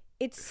 like,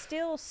 it's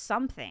still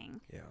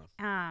something.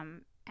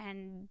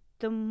 And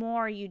the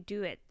more you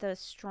do it, the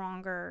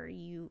stronger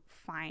you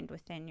find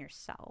within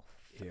yourself.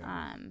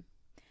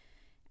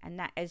 And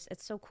that is,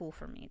 it's so cool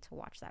for me to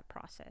watch that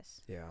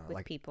process with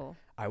like, people.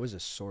 I was a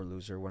sore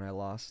loser when I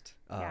lost.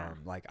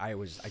 Like, I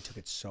took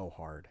it so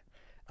hard.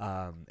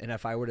 And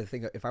if I were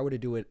to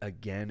do it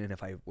again, and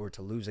if I were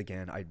to lose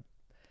again,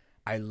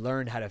 I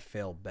learned how to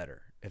fail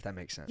better, if that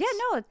makes sense. You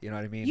know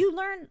what I mean? You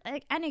learn,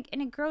 like, and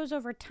it grows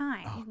over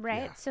time,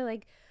 right? So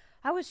like,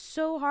 I was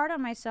so hard on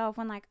myself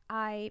when, like,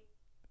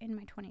 in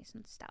my 20s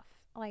and stuff,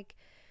 like,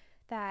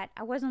 that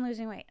I wasn't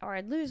losing weight, or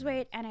I'd lose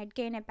weight and I'd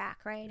gain it back,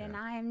 right? And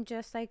I'm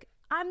just like,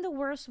 I'm the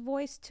worst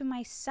voice to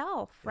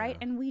myself, right?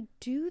 And we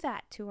do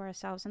that to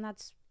ourselves, and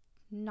that's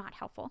not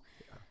helpful.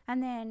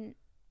 And then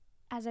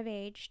as I've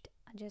aged,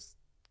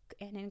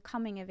 and in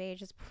coming of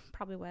age, is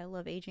probably why I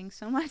love aging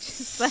so much.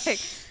 It's like,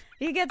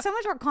 you get so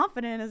much more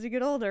confident as you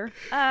get older.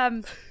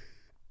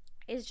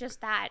 It's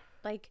just that,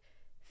 like,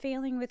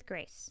 failing with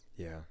grace,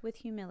 with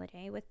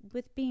humility,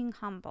 with being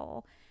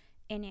humble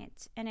in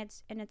it, and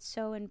it's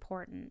so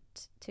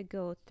important to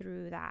go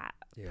through that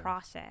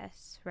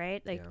process,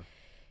 right? Like,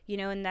 you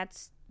know, and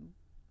that's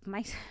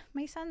my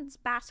son's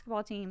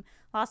basketball team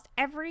lost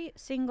every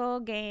single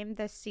game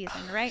this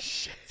season, right?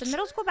 It's a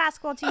middle school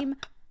basketball team.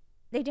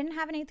 They didn't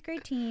have an 8th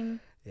grade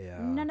team.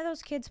 None of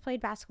those kids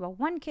played basketball.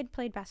 One kid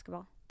played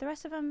basketball. The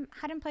rest of them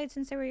hadn't played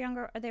since they were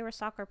younger, or they were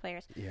soccer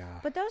players.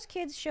 But those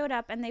kids showed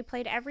up and they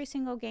played every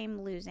single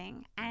game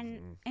losing.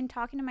 And in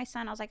talking to my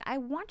son, I was like, I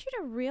want you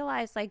to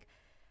realize, like,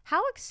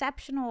 how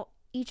exceptional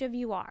each of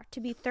you are to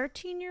be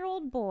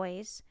 13-year-old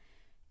boys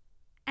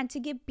and to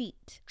get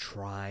beat.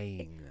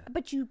 Trying.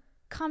 But you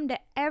come to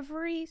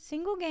every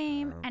single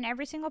game and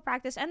every single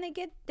practice. And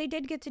they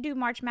did get to do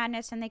March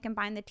Madness, and they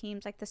combined the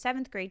teams. Like, the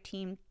 7th grade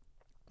team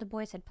the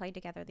boys had played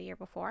together the year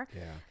before.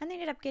 Yeah. And they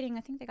ended up getting,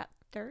 I think they got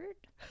third,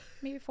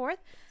 maybe fourth.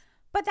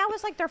 But that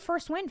was like their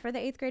first win for the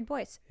 8th grade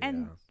boys.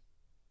 And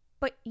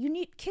but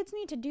kids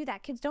need to do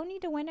that. Kids don't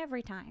need to win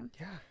every time.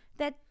 Yeah.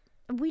 That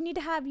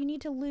you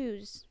need to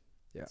lose.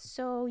 Yeah.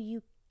 So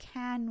you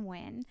can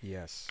win.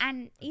 Yes.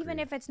 And even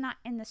if it's not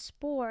in the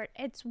sport,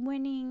 it's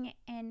winning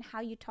in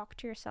how you talk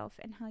to yourself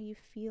and how you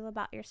feel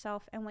about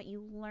yourself and what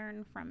you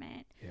learn from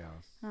it.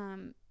 Yeah.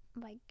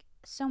 Like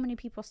so many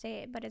people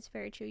say it, but it's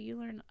very true. You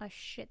learn a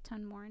shit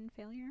ton more in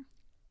failure.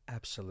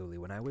 Absolutely.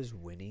 When I was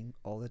winning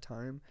all the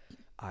time,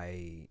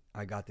 I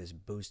got this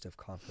boost of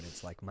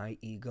confidence. Like my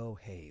ego,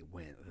 hey,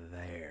 went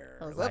there.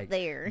 I was like, up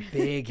there.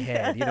 Big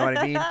head. You know what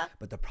I mean?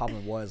 But the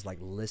problem was like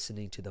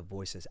listening to the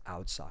voices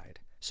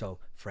outside. So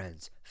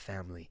friends,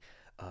 family,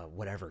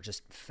 whatever,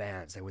 just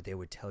fans. They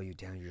would tell you,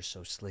 "Dan, you're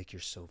so slick.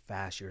 You're so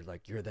fast.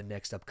 You're the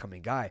next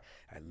upcoming guy."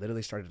 I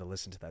literally started to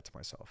listen to that to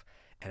myself.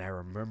 And I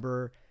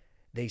remember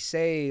they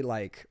say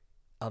like,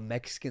 a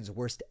Mexican's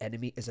worst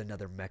enemy is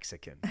another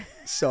Mexican.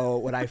 So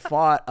when I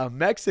fought a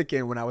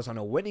Mexican when I was on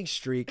a winning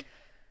streak,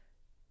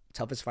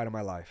 toughest fight of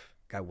my life.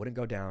 Guy wouldn't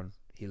go down.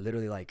 He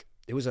literally like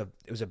it was a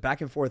back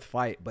and forth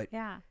fight, but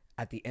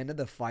at the end of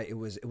the fight it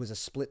was a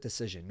split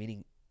decision,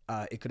 meaning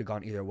it could have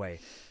gone either way.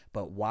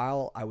 But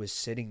while I was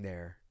sitting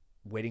there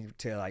waiting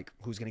to like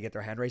who's gonna get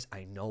their hand raised,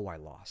 I know I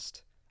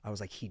lost. I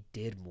was like, he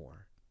did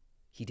more.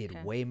 He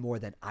did way more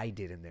than I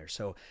did in there.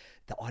 So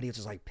the audience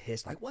was like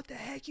pissed, like, what the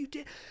heck you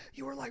did?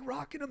 You were like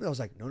rocking him. And I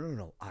was like,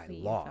 no, I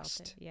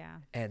lost. Yeah.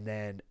 And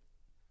then,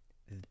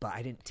 but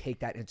I didn't take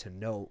that into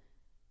note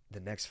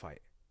the next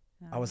fight.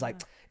 I was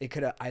like,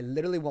 I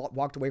literally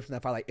walked away from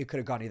that fight like it could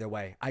have gone either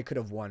way. I could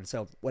have won.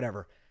 So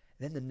whatever.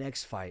 Then the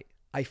next fight,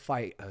 I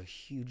fight a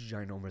huge,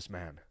 ginormous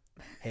man.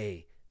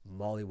 Hey,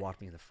 Molly walked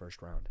me in the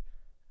first round.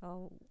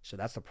 Oh. So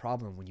that's the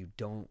problem when you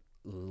don't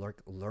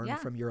learn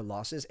from your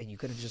losses and you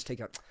couldn't just take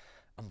it.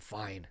 I'm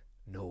fine.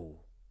 No,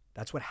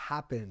 that's what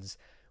happens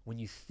when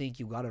you think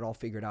you got it all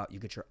figured out. You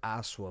get your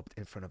ass whooped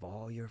in front of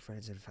all your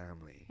friends and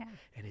family,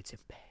 and it's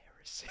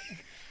embarrassing.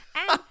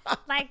 And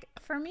like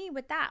for me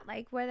with that,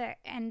 like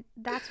and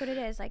that's what it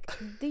is. Like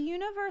the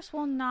universe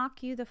will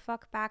knock you the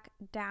fuck back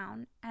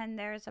down, and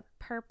there's a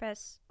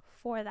purpose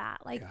for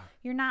that. Like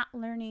you're not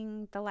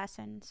learning the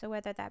lesson. So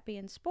whether that be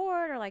in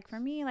sport or like for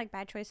me, like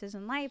bad choices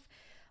in life,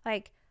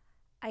 like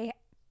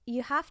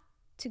you have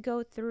to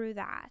go through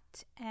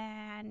that.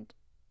 And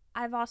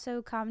I've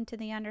also come to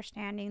the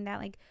understanding that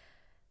like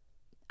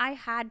I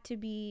had to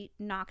be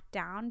knocked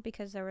down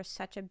because there was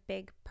such a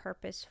big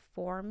purpose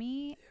for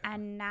me.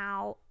 And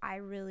now I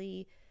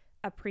really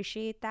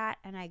appreciate that,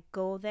 and I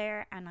go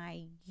there and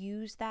I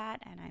use that,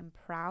 and I'm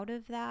proud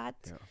of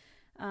that.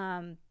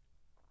 And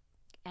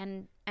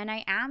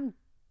I am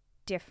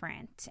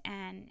different,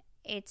 and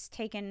it's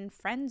taken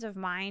friends of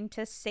mine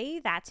to say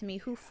that to me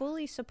who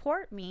fully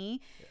support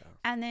me.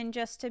 And then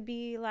just to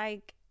be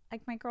like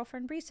my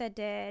girlfriend Brisa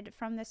did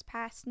from this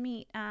past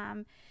meet.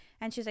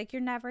 And she's like,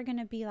 you're never going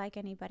to be like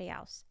anybody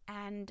else.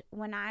 And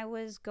when I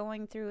was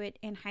going through it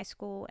in high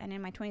school and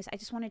in my 20s, I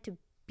just wanted to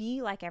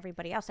be like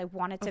everybody else. I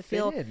wanted to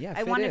feel,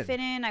 I wanted to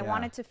fit in. I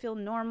wanted to feel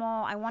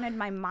normal. I wanted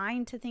my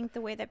mind to think the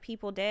way that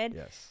people did.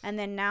 And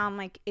then now I'm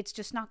like, it's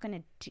just not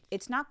going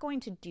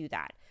to do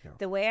that.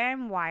 The way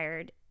I'm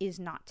wired is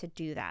not to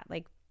do that.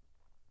 Like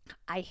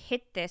I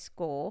hit this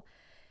goal,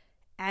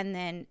 and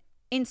then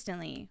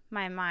instantly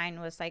my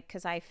mind was like,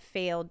 because I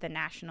failed the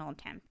national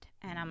attempt,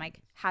 and I'm like,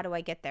 how do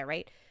I get there?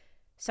 Right.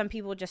 Some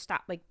people just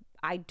stop. Like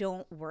I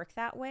don't work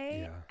that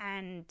way.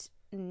 And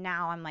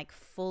now I'm like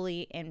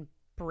fully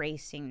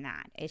embracing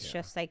that. It's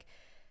just like,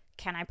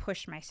 can I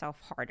push myself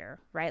harder?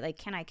 Right. Like,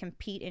 can I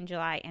compete in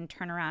July and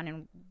turn around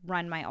and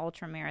run my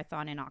ultra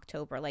marathon in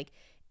October? Like,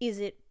 is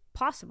it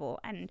possible?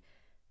 And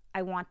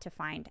I want to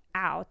find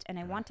out, and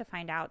I want to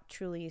find out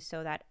truly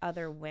so that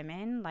other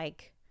women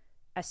like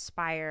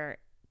aspire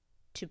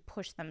to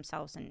push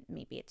themselves, and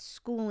maybe it's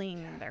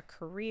schooling, their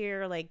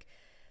career, like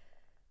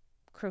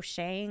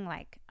crocheting.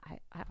 Like I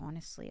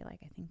honestly, like,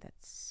 I think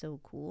that's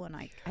so cool, and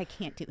I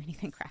can't do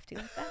anything crafty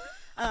like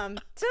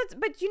that.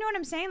 But you know what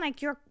I'm saying?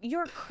 Like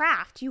your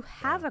craft, you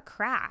have a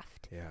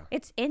craft.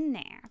 It's in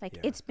there. Like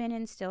it's been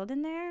instilled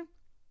in there.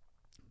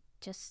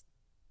 Just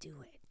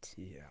do it.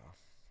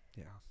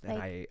 And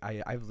like,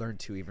 I've learned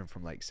too, even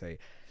from like, say,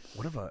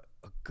 one of a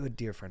good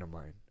dear friend of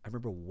mine. I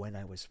remember when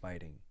I was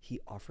fighting, he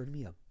offered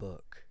me a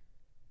book,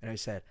 and I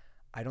said,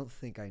 I don't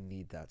think I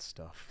need that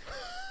stuff.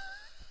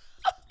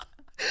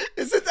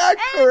 Isn't that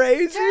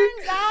crazy?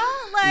 Turns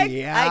out, like,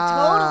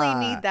 I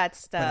totally need that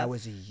stuff. But I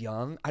was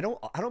young. I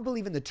don't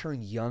believe in the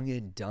term young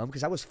and dumb,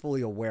 because I was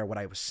fully aware of what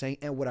I was saying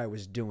and what I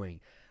was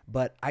doing.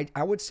 But I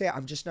would say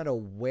I'm just not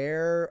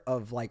aware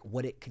of like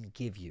what it can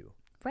give you.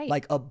 Right.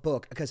 Like a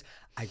book, because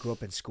I grew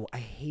up in school. I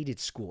hated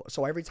school.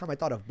 So every time I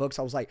thought of books,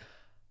 I was like,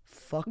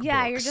 fuck books.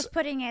 You're just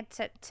putting it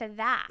to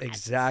that.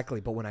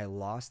 Exactly. But when I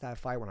lost that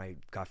fight, when I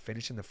got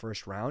finished in the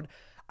first round,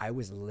 I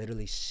was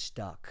literally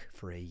stuck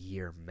for a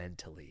year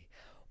mentally.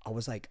 I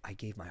was like, I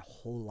gave my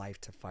whole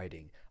life to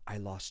fighting. I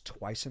lost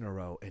twice in a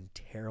row in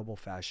terrible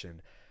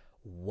fashion.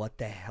 what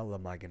the hell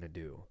am I going to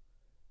do?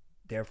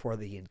 Therefore,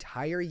 the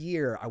entire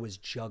year I was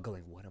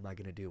juggling. What am I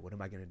going to do? What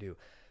am I going to do?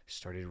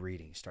 Started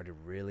reading, started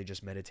really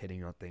just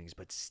meditating on things,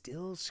 but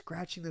still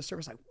scratching the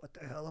surface. Like, what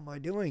the hell am I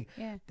doing?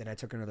 Yeah. Then I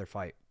took another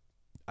fight.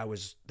 I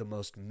was the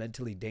most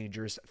mentally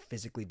dangerous,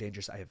 physically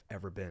dangerous I have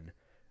ever been.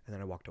 And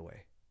then I walked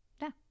away.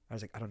 Yeah. I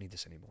was like, I don't need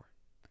this anymore.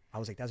 I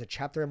was like, that's a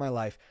chapter in my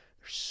life.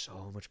 There's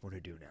so much more to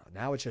do now.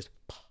 Now it's just,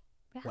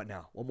 what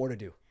now? What more to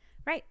do?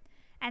 Right.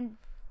 And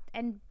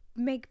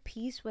make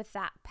peace with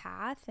that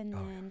path and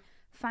then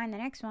find the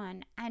next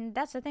one. And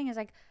that's the thing is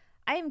like,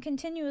 I am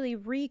continually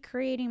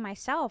recreating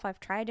myself. I've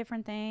tried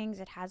different things.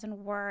 It hasn't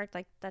worked.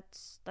 Like,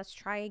 let's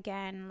try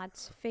again.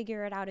 Let's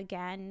figure it out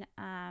again.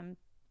 And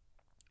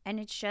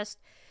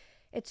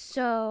it's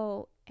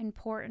so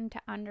important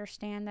to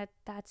understand that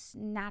that's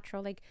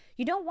natural. Like,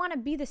 you don't want to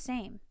be the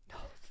same. No,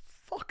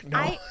 fuck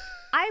no.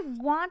 I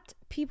want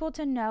people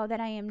to know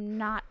that I am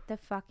not the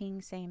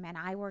fucking same. And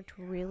I worked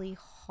really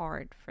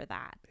hard for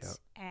that. Yep.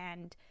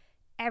 And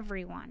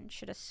everyone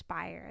should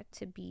aspire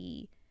to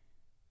be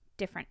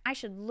different. I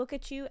should look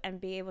at you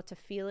and be able to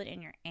feel it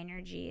in your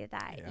energy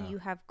that you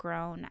have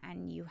grown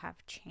and you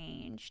have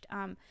changed.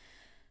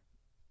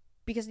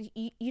 Because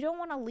you don't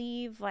want to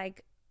leave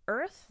like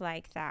Earth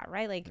like that,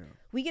 right? Like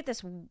we get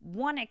this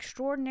one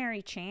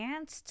extraordinary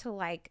chance to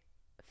like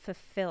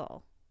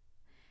fulfill,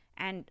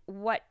 and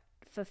what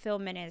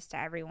fulfillment is to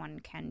everyone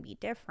can be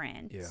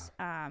different.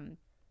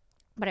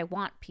 But I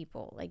want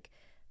people like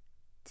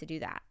to do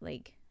that.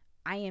 Like,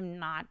 I am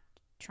not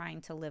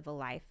trying to live a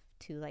life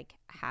to like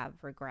have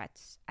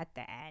regrets at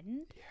the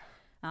end.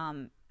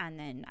 And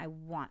then I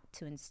want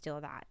to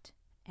instill that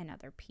in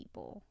other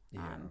people.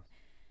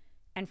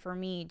 And for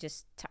me,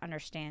 just to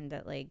understand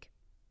that like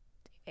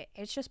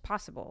it's just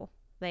possible.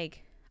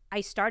 Like,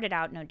 I started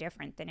out no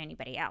different than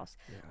anybody else.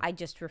 I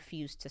just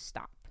refused to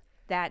stop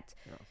that.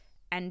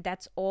 And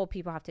that's all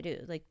people have to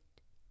do. Like,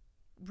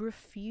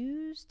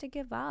 refuse to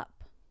give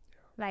up.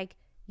 Like,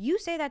 you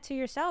say that to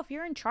yourself,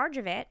 you're in charge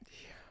of it.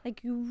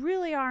 Like, you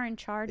really are in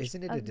charge.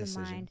 Isn't it of a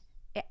decision? The mind.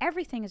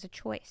 Everything is a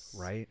choice.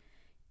 Right?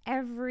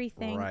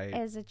 Everything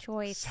is a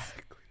choice.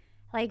 Exactly.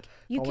 Like,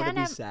 you can't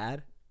can't be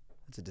sad.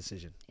 It's a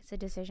decision. It's a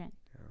decision.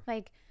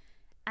 Like,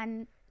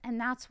 and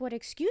that's what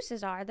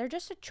excuses are. They're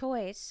just a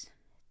choice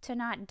to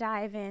not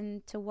dive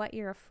into what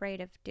you're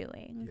afraid of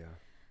doing.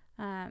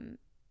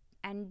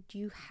 And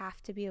you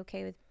have to be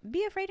okay with,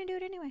 be afraid and do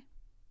it anyway.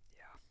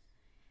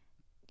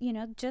 You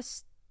know,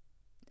 just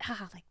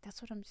like,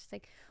 that's what I'm just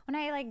like, when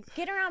I like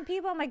get around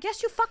people, I'm like,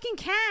 yes, you fucking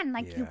can.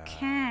 Like, you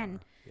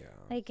can.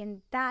 Like,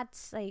 and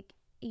that's like,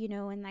 you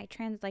know, and I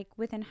like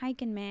within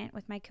Hike and Mint,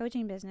 with my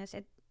coaching business,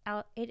 it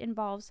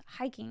involves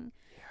hiking.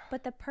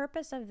 But the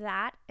purpose of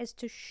that is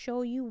to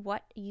show you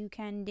what you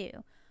can do.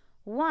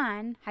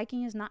 One,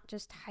 hiking is not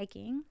just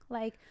hiking.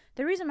 Like,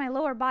 the reason my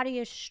lower body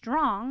is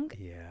strong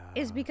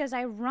is because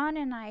I run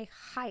and I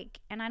hike,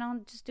 and I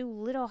don't just do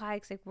little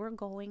hikes. Like, we're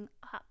going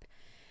up.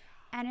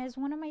 And it's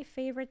one of my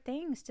favorite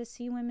things to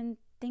see women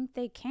think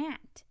they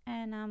can't.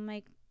 And I'm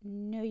like,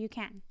 no, you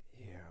can.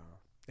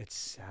 It's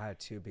sad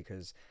too,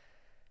 because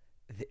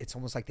it's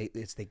almost like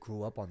they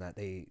grew up on that.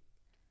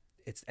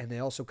 And they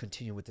also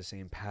continue with the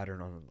same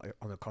pattern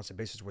on a constant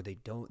basis where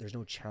there's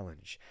no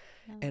challenge.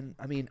 And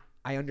I mean,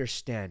 I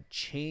understand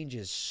change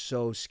is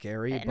so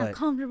scary, and but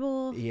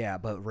uncomfortable.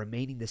 But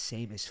remaining the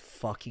same is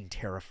fucking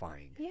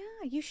terrifying.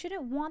 You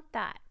shouldn't want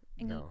that.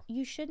 No.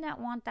 You should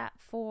not want that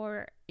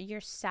for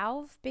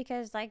yourself,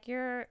 because like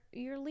you're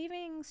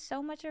leaving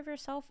so much of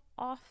yourself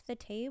off the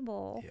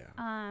table.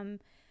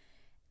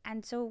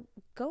 And so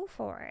go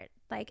for it.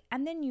 Like,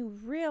 and then you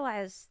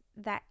realize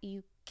that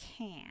you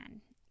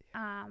can.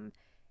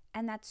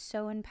 And that's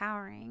so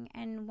empowering.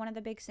 And one of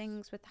the big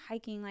things with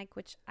hiking, like,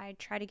 which I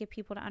try to get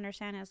people to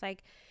understand, is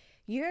like,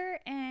 you're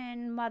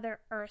in Mother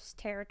Earth's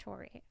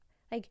territory.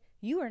 Like,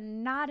 you are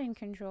not in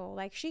control.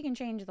 Like, she can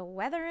change the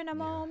weather in a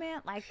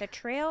moment. Like, the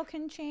trail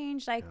can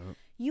change. Like,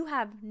 you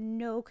have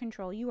no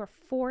control. You are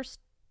forced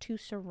to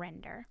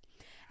surrender.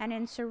 And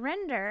in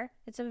surrender,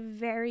 it's a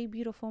very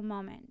beautiful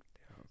moment,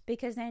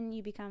 because then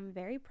you become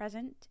very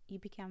present. You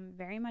become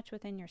very much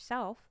within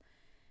yourself.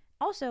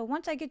 Also,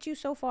 once I get you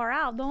so far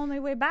out, the only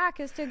way back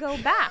is to go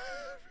back.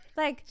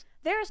 Like,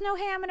 there's no,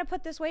 hey, I'm going to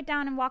put this weight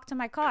down and walk to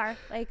my car.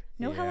 Like,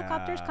 no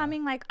helicopters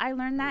coming. Like, I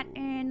learned that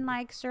in,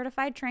 like,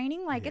 certified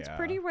training. Like, it's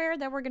pretty rare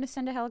that we're going to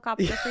send a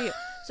helicopter for you.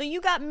 So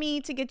you got me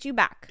to get you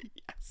back.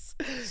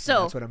 So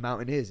and that's what a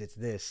mountain is. It's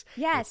this.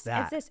 Yes,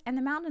 it's this. And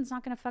the mountain's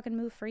not going to fucking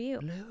move for you.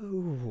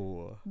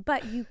 No.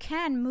 But you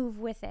can move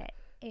with it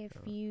if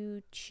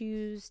you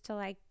choose to,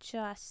 like,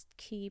 just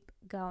keep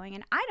going.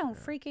 And I don't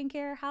freaking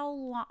care how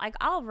long. Like,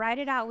 I'll ride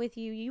it out with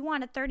you. You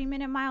want a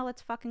 30-minute mile?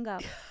 Let's fucking go.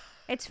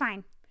 It's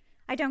fine.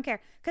 I don't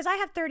care. Because I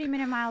have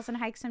 30-minute miles and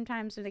hikes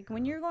sometimes. Like,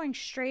 when you're going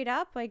straight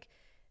up, like,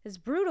 it's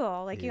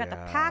brutal. Like, you got the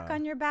pack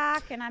on your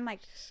back, and I'm,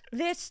 like,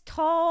 this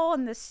tall,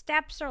 and the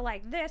steps are,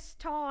 like, this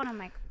tall. And I'm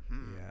like,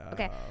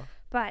 okay.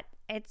 But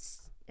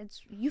it's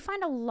you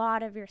find a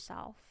lot of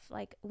yourself,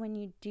 like, when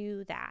you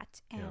do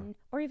that. And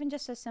or even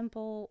just a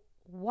simple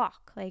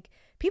walk. Like,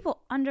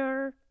 people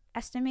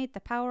underestimate the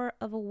power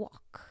of a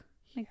walk.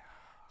 Like,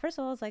 first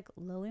of all, it's like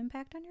low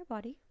impact on your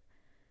body,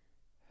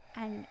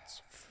 and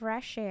it's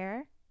fresh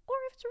air. Or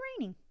if it's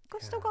raining,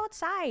 still go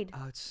outside.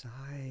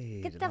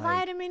 Get the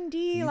vitamin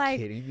D. Are you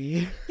kidding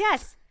me?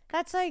 Yes,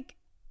 that's like,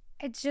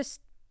 it's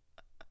just,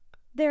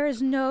 there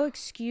is no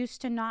excuse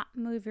to not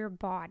move your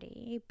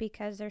body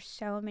because there's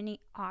so many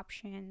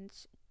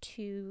options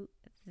to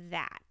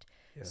that.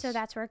 Yes. So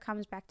that's where it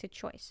comes back to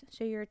choice.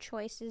 So your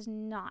choice is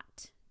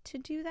not to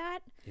do that.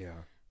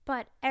 Yeah.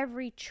 But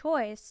every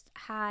choice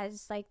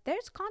has, like,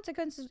 there's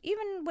consequences.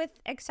 Even with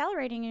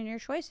accelerating in your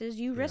choices,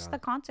 you risk the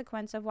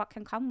consequence of what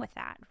can come with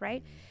that,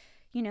 right?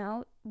 You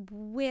know,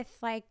 with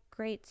like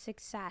great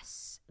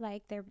success,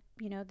 like there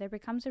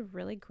becomes a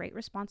really great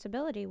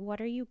responsibility.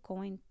 What are you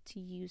going to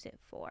use it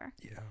for?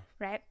 Yeah.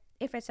 Right?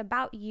 If it's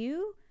about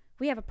you,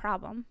 we have a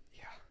problem.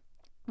 Yeah.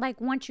 Like,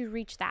 once you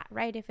reach that,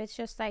 right? If it's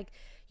just like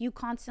you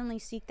constantly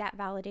seek that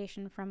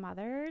validation from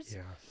others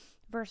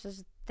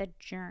versus the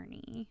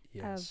journey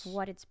of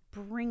what it's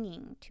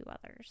bringing to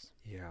others.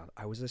 Yeah.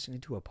 I was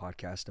listening to a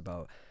podcast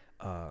about,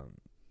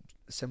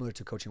 similar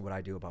to coaching, what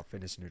I do about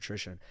fitness and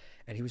nutrition.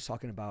 And he was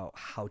talking about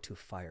how to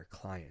fire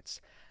clients.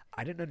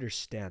 I didn't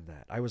understand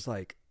that. I was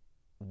like,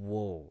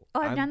 whoa.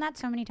 Oh, I've done that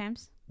so many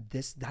times.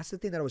 That's the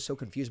thing that I was so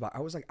confused about.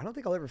 I was like, I don't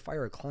think I'll ever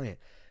fire a client.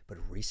 But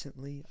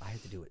recently I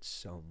had to do it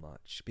so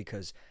much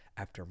because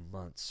after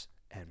months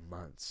and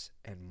months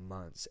and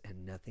months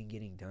and nothing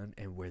getting done,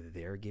 and where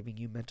they're giving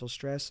you mental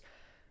stress,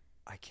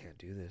 I can't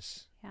do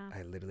this. Yeah.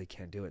 I literally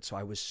can't do it. So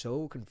I was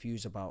so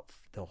confused about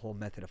the whole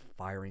method of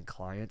firing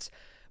clients.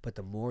 But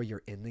the more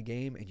you're in the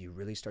game and you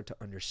really start to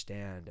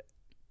understand,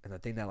 and the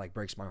thing that like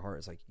breaks my heart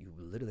is like, you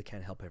literally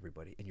can't help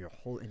everybody, and your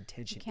whole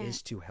intention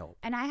is to help.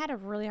 And I had a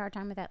really hard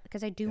time with that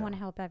because I do want to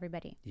help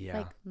everybody. Yeah.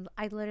 Like,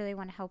 I literally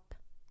want to help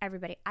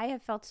everybody. I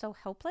have felt so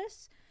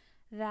helpless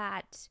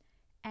that,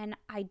 and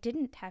I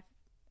didn't have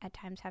at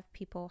times have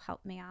people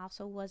help me. I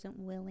also wasn't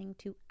willing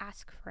to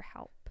ask for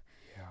help.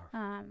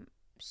 Yeah.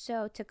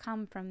 So to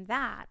come from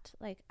that,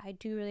 like, I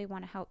do really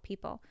want to help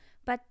people,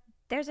 but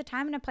there's a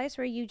time and a place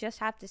where you just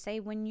have to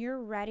say, when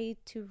you're ready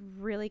to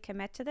really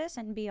commit to this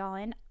and be all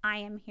in, I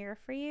am here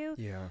for you.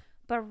 Yeah.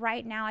 But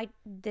right now,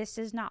 this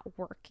is not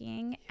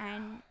working,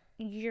 and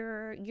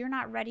you're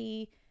not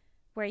ready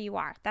where you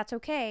are. That's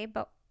okay.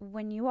 But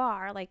when you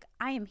are, like,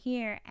 I am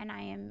here, and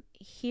I am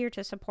here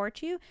to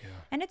support you. Yeah.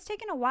 And it's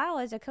taken a while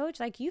as a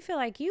coach. Like, you feel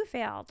like you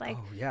failed. Like,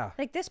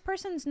 like, this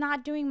person's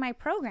not doing my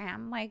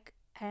program. Like,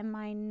 am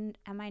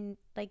I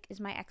like, is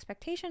my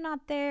expectation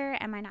not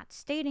there? Am I not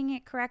stating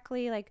it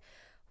correctly? Like,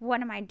 what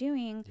am I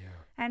doing? Yeah.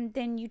 And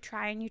then you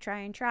try and you try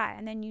and try,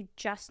 and then you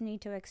just need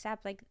to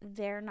accept, like,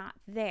 they're not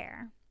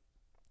there.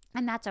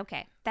 And that's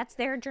okay. That's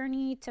their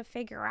journey to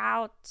figure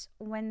out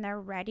when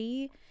they're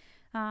ready.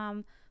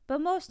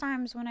 But most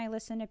times when I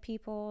listen to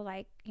people,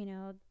 like, you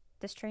know,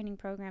 this training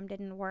program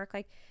didn't work.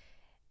 Like,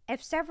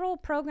 if several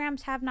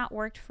programs have not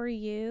worked for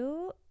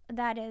you,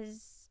 that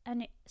is,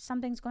 and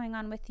something's going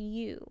on with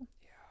you.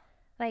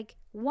 Like,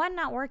 one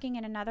not working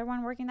and another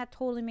one working, that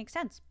totally makes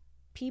sense.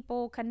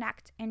 People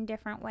connect in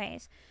different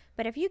ways.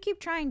 But if you keep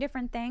trying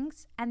different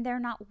things and they're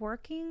not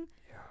working,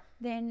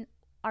 then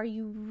are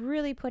you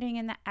really putting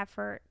in the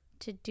effort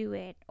to do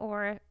it?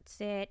 Or is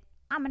it,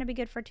 I'm going to be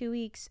good for 2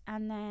 weeks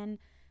and then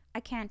I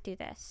can't do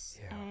this.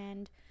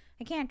 And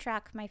I can't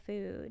track my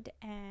food.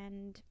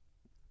 And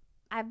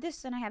I have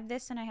this and I have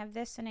this and I have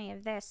this and I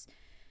have this.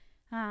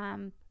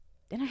 And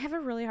I have a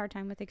really hard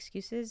time with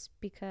excuses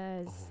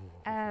because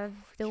of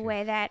the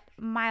way that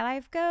my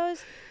life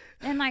goes.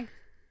 And, like,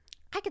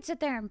 I could sit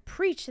there and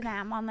preach to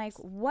them on, like,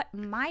 what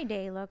my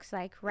day looks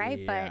like, right?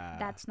 Yeah. But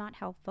that's not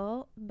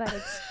helpful. But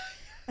it's,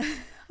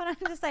 but I'm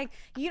just like,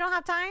 you don't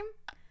have time?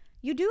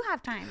 You do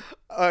have time.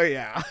 Oh,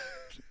 yeah.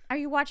 Are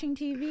you watching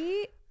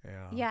TV?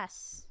 Yeah.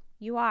 Yes,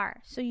 you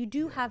are. So you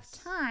do have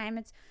time.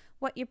 It's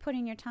what you're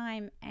putting your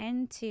time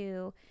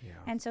into. Yeah.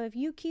 And so if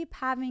you keep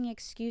having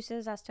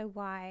excuses as to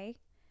why,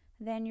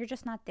 then you're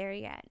just not there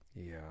yet.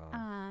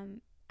 Yeah.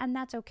 And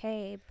that's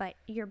okay, but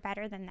you're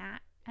better than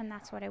that. And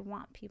that's what I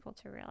want people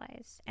to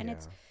realize. And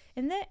it's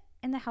in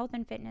the health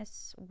and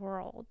fitness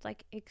world,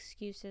 like,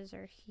 excuses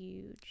are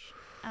huge.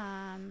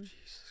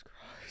 Jesus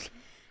Christ.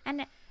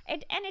 And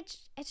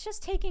it's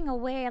just taking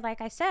away,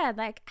 like I said,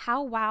 like,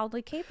 how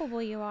wildly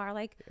capable you are.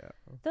 Like,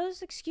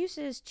 those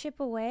excuses chip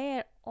away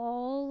at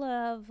all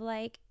of,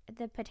 like,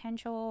 the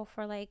potential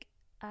for, like,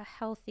 a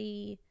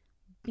healthy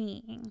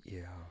being.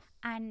 Yeah.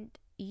 And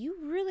you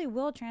really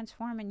will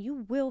transform, and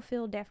you will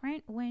feel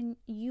different when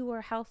you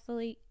are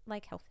healthily,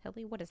 like,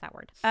 healthy, what is that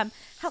word?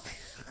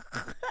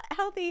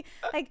 Healthy,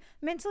 like,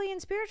 mentally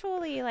and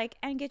spiritually, like,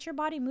 and get your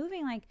body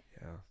moving, like,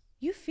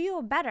 you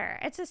feel better.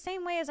 It's the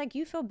same way as, like,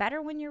 you feel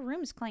better when your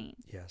room's clean.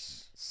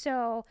 Yes.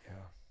 So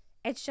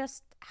it's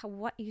just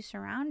what you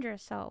surround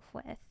yourself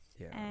with.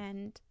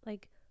 And,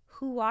 like,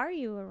 who are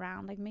you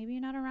around? Like, maybe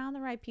you're not around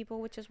the right people,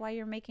 which is why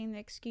you're making the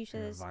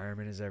excuses. Your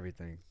environment is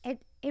everything.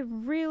 It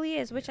really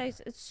is, which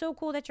it's so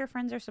cool that your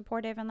friends are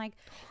supportive. And, like,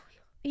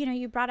 you know,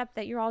 you brought up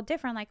that you're all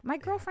different. Like, my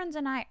girlfriends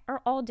and I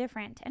are all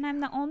different, and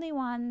I'm the only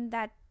one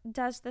that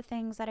does the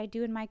things that I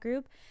do in my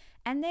group,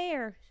 and they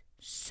are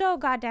so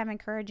goddamn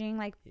encouraging.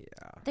 Like,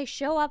 they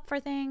show up for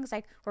things.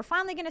 Like, we're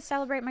finally going to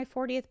celebrate my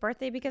 40th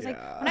birthday because, like,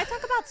 when I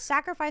talk about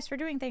sacrifice for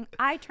doing things,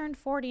 I turned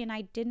 40 and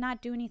I did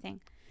not do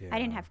anything. I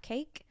didn't have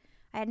cake.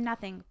 I had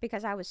nothing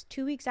because I was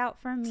 2 weeks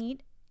out from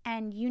meet,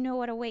 and you know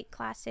what a weight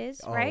class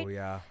is, right? Oh,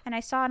 yeah. And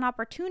I saw an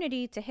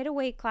opportunity to hit a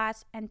weight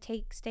class and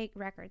take state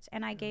records,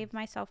 and I gave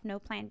myself no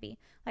plan B.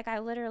 Like, I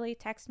literally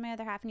texted my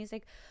other half, and he's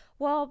like,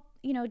 well,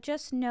 you know,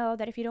 just know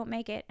that if you don't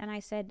make it. And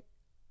I said,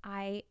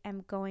 I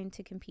am going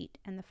to compete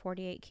in the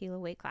 48 kilo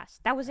weight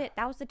class. That was it.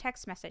 That was the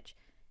text message.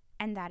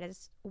 And that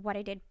is what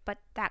I did. But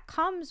that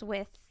comes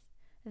with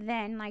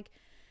then, like,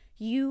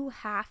 you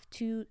have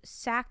to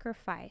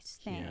sacrifice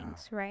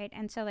things, right?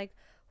 And so, like,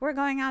 we're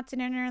going out to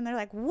dinner, and they're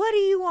like, what do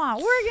you want?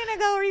 We're going to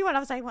go where you want. I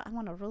was like, well, I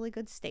want a really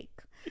good steak.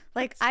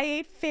 Like, I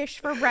ate fish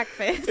for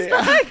breakfast.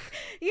 Like,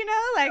 you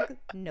know, like,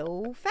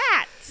 no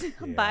fat,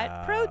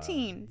 but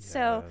protein. Yes.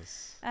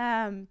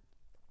 So,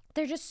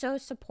 they're just so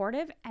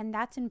supportive, and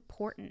that's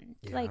important.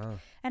 Like,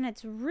 and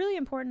it's really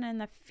important in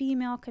the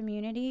female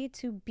community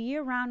to be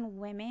around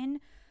women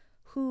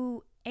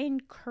who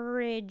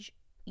encourage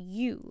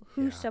you,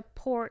 who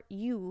support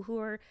you, who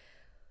are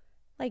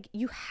like,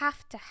 you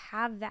have to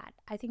have that.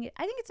 I think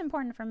it's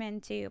important for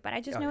men too, but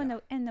I just know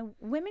in the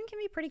women can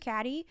be pretty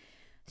catty,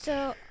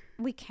 so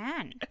we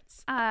can.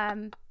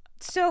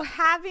 So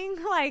having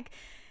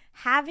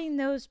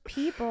those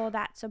people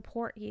that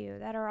support you,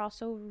 that are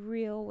also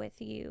real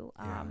with you,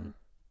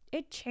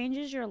 it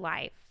changes your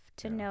life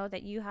to know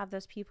that you have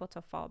those people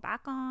to fall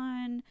back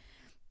on,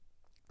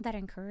 that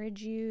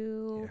encourage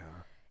you,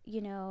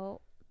 you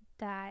know,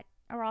 that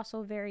are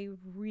also very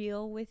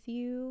real with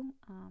you.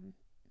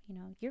 You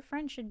know, your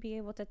friend should be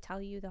able to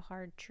tell you the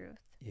hard truth.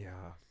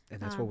 Yeah.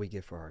 And that's what we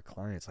get for our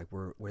clients. Like,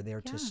 we're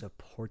there to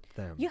support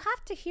them. You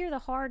have to hear the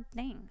hard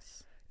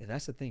things. And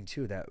that's the thing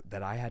too,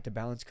 that I had to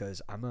balance,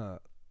 because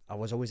I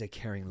was always a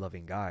caring,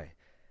 loving guy.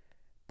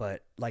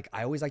 But, like,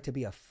 I always like to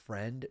be a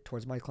friend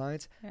towards my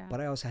clients,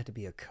 but I also had to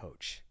be a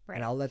coach.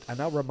 Right.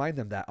 And I'll remind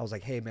them that. I was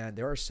like, hey man,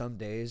 there are some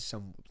days,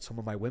 some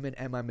of my women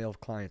and my male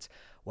clients,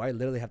 where I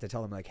literally have to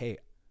tell them, like, hey,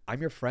 I'm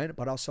your friend,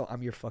 but also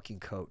I'm your fucking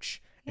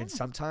coach. And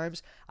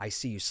sometimes I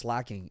see you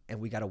slacking,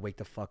 and we got to wake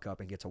the fuck up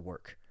and get to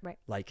work. Right.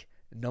 Like,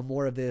 no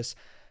more of this,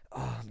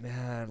 oh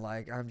man,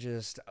 like, I'm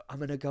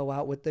going to go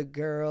out with the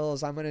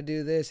girls, I'm going to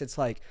do this. It's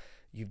like,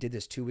 you did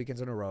this 2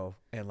 weekends in a row,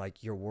 and,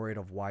 like, you're worried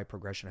of why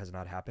progression has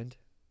not happened.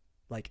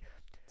 Like,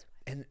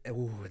 and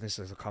this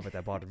is a comment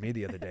that bothered me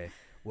the other day,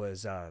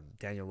 was,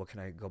 Daniel, what can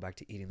I go back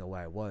to eating the way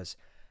I was?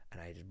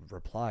 And I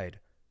replied,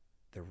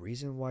 the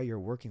reason why you're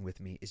working with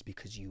me is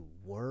because you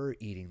were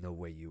eating the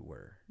way you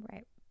were.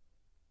 Right.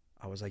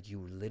 I was like,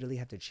 you literally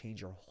have to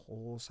change your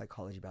whole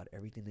psychology about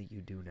everything that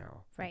you do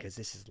now. Right. Because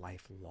this is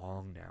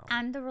lifelong now.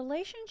 And the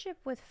relationship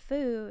with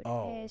food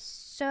is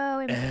so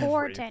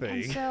important.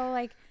 Everything. And so,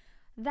 like,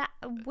 that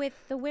with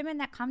the women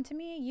that come to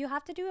me, you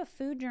have to do a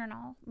food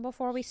journal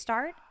before we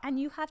start, and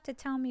you have to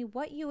tell me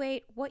what you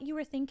ate, what you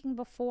were thinking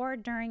before,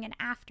 during, and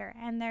after.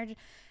 And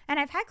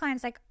I've had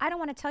clients like, I don't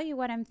want to tell you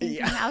what I'm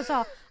thinking. I was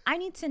all, I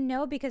need to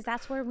know, because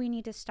that's where we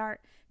need to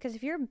start. Because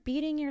if you're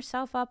beating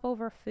yourself up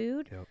over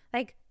food,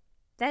 like,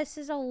 this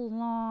is a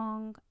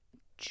long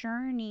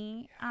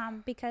journey,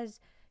 because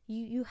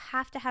you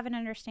have to have an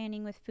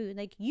understanding with food.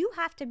 Like, you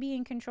have to be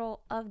in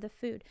control of the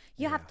food.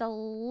 You have to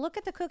look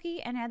at the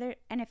cookie, and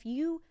if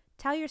you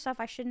tell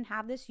yourself I shouldn't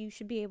have this, you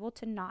should be able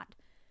to not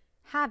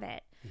have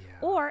it.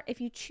 Or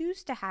if you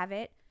choose to have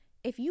it,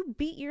 if you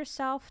beat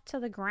yourself to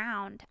the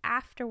ground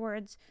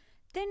afterwards,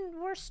 then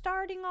we're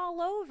starting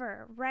all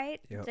over,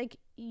 right? Like,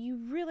 you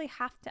really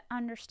have to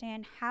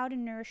understand how to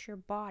nourish your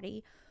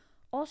body.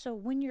 Also,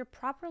 when you're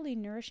properly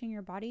nourishing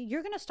your body,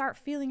 you're going to start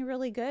feeling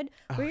really good,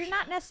 where you're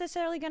not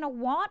necessarily going to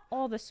want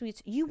all the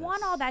sweets. You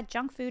want all that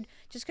junk food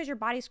just because your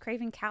body's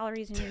craving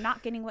calories and you're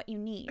not getting what you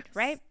need,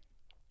 right?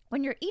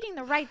 When you're eating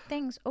the right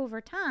things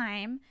over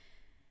time,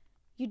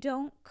 you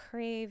don't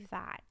crave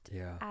that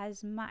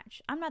as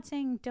much. I'm not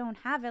saying don't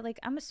have it. Like,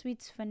 I'm a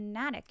sweets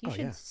fanatic. You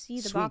should see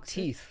the sweet boxes.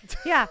 Teeth.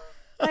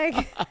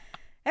 Like...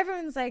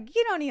 Everyone's like,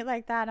 you don't eat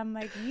like that. I'm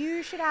like,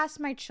 you should ask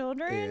my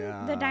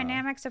children the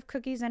dynamics of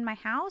cookies in my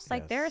house.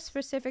 Like, there are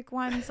specific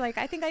ones. Like,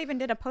 I think I even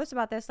did a post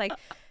about this.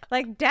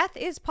 Like death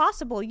is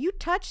possible. You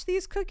touch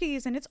these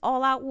cookies and it's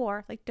all out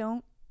war. Like,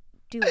 don't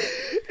do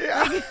it.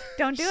 Like,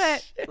 don't do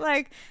it.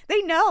 Like,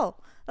 they know.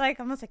 Like,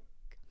 I'm almost like,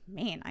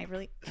 man, I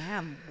really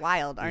am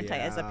wild, aren't I,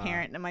 as a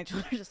parent? And my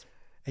children just.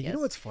 And you know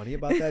what's funny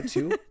about that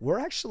too? We're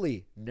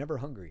actually never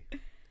hungry.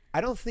 I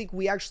don't think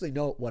we actually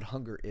know what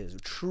hunger is.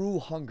 True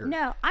hunger.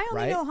 No, I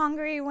only know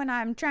hungry when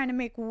I'm trying to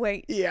make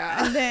weight.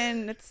 Yeah.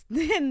 And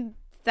then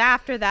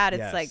after that,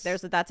 it's like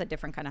that's a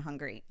different kind of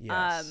hungry.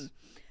 Yes.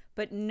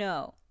 But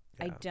no,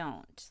 I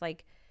don't.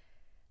 Like,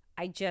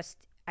 I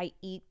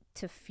eat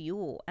to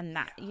fuel, and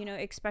that, you know,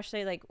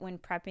 especially like when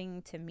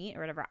prepping to meet or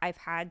whatever, I've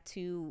had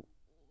to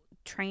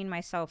train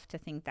myself to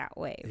think that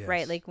way, Yes.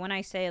 right? Like when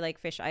I say like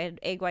fish, I had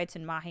egg whites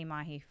and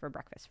mahi for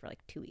breakfast for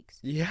like 2 weeks.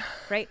 Yeah.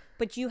 Right.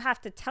 But you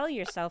have to tell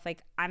yourself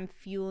like, I'm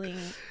fueling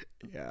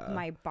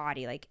my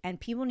body. Like, and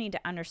people need to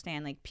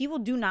understand, like, people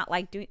do not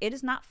like doing, it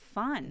is not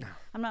fun. No.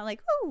 I'm not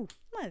like, oh,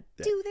 I'm going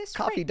to do this.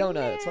 Coffee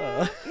donuts.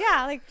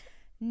 Yeah. Like,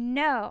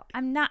 no,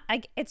 I'm not,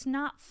 like, it's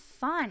not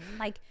fun.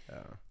 Like,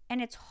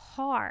 and it's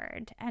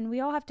hard, and we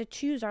all have to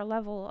choose our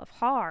level of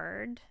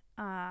hard.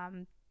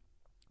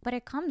 But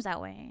it comes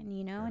that way,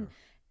 and and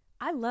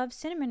I love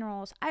cinnamon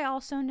rolls. I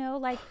also know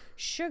like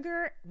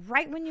sugar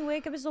right when you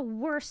wake up is the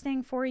worst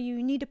thing for you.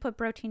 You need to put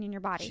protein in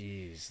your body.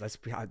 Jeez,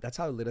 that's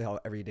how literally how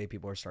every day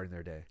people are starting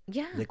their day.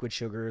 Yeah, liquid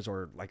sugars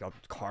or like a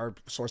carb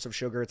source of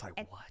sugar. It's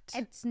like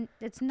what?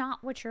 It's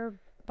not what your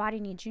body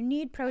needs. You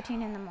need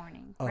protein in the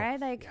morning, right?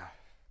 Like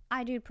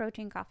I do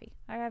protein coffee.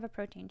 I have a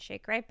protein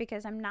shake, right?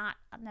 Because I'm not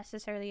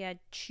necessarily a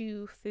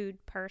chew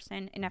food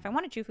person, and if I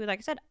want to chew food, like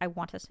I said, I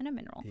want a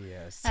cinnamon roll.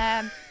 Yes.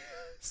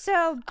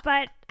 So,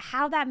 but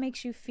how that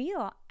makes you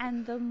feel,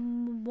 and the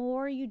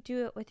more you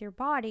do it with your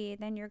body,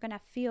 then you're going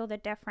to feel the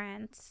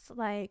difference,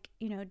 like,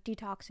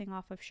 detoxing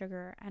off of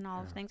sugar and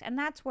all those things. And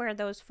that's where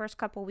those first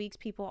couple weeks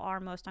people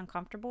are most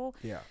uncomfortable.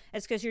 Yeah.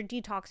 It's because you're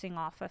detoxing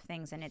off of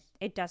things, and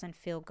it doesn't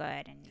feel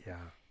good, and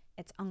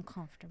it's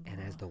uncomfortable.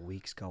 And as the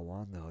weeks go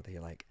on, though,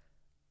 they're like,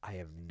 I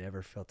have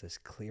never felt this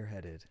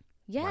clear-headed.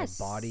 Yes.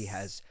 My body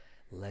has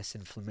less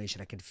inflammation.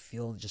 I can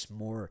feel just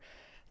more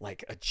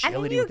like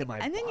agility within my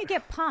body. And then you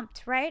get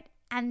pumped, right?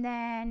 And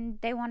then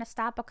they want to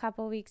stop a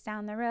couple weeks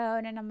down the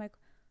road, and I'm like,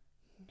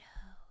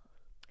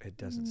 no. It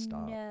doesn't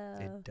stop. No.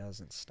 It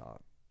doesn't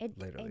stop.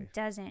 Literally. It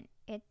doesn't.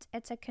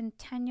 It's a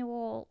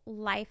continual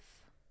life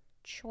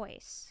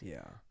choice.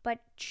 Yeah.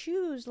 But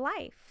choose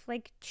life.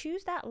 Like,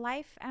 choose that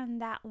life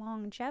and that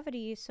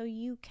longevity so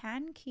you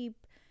can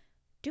keep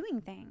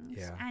doing things.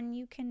 Yeah. And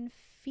you can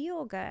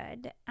feel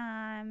good.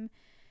 And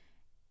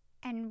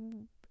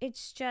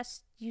it's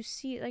just, you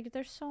see, like,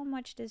 there's so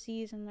much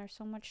disease and there's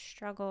so much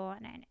struggle,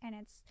 and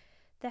it's,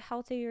 the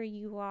healthier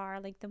you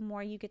are, like, the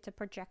more you get to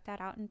project that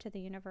out into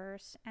the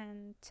universe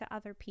and to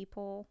other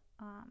people.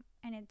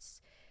 And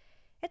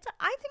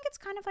I think it's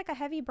kind of like a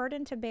heavy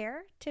burden to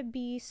bear, to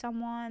be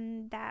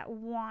someone that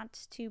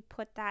wants to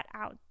put that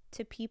out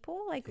to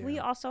people. Like, we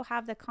also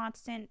have the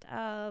constant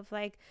of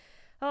like,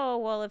 oh,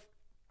 well, if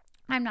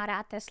I'm not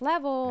at this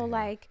level,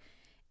 like,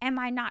 am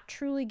I not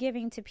truly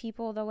giving to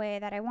people the way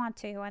that I want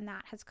to? And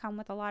that has come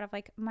with a lot of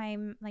like my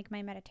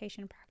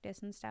meditation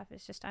practice and stuff,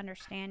 is just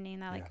understanding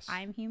that like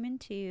I'm human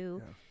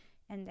too,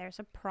 and there's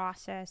a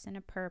process and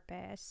a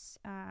purpose.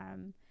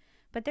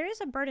 But there is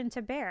a burden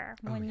to bear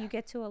when you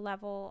get to a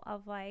level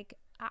of like,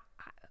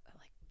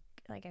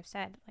 like I've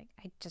said, like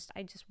I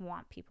just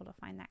want people to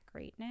find that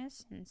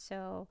greatness. And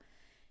so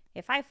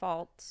if I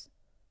fault,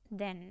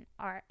 then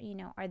are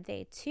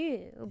they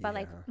too. But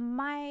like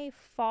my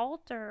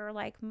fault or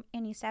like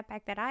any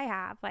setback that I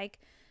have, like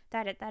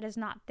that is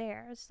not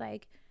theirs.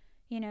 Like,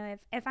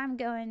 if I'm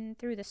going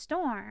through the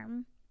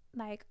storm,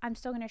 like I'm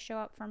still going to show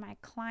up for my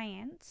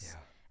clients.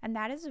 And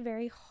that is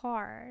very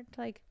hard.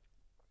 Like,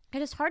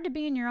 it is hard to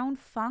be in your own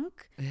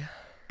funk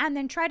and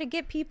then try to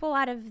get people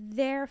out of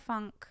their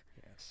funk.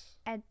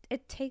 And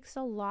it takes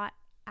a lot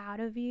out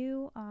of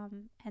you.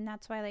 And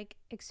that's why, like,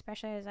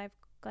 especially as I've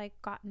like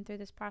gotten through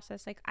this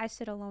process, like I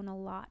sit alone a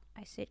lot.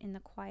 I sit in the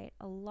quiet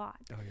a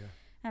lot.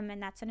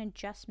 And that's an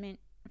adjustment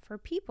for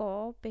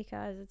people,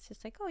 because it's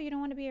just like, oh, you don't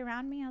want to be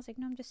around me? I was like,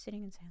 no, I'm just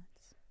sitting in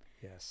silence.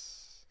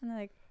 And they're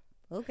like,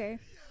 okay.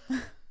 I'm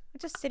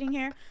just sitting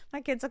here. My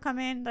kids will come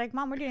in, they're like,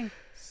 Mom, we're doing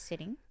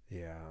sitting.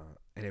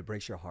 And it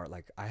breaks your heart.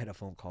 Like, I had a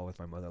phone call with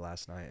my mother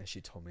last night, and she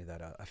told me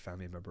that a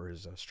family member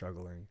is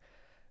struggling.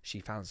 She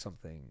found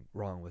something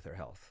wrong with her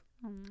health.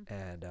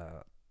 And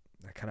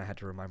I kind of had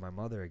to remind my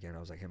mother again. I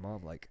was like, hey,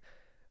 Mom, like,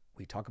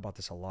 we talk about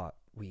this a lot.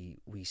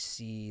 We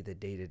see the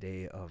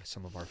day-to-day of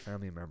some of our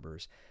family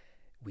members.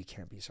 We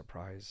can't be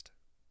surprised.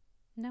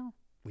 No.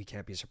 We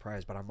can't be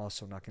surprised, but I'm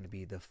also not going to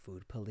be the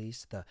food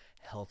police, the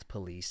health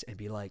police, and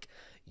be like,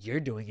 you're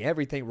doing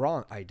everything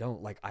wrong. I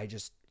don't. Like, I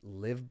just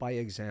live by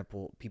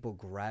example. People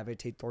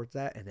gravitate towards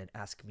that and then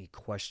ask me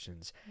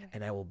questions,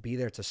 and I will be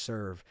there to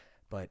serve.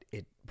 But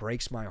it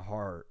breaks my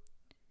heart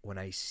when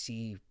I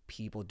see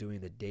people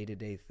doing the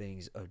day-to-day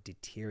things of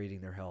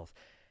deteriorating their health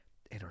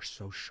and are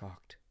so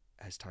shocked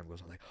as time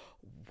goes on. Like,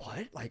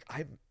 what? Like,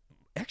 I'm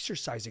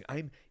exercising,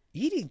 I'm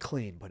eating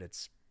clean, but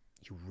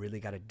you really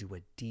got to do a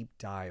deep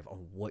dive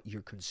on what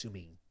you're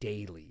consuming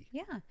daily.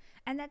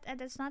 And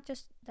that's not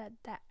just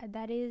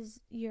that is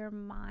your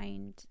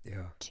mind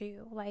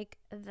too. Like,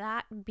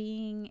 that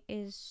being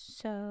is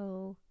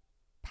so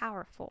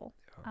powerful,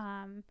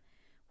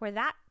 where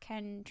that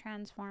can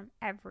transform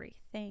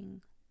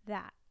everything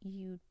that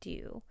you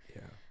do.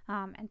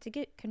 And to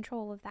get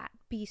control of that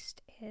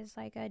beast is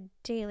like a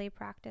daily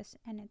practice,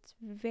 and it's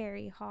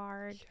very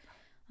hard.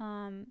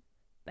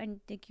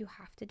 And like, you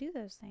have to do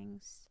those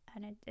things,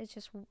 and it's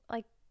just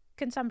like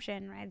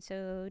consumption, right?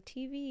 So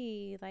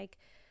TV, like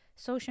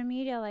social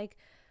media, like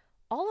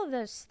all of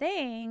those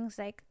things,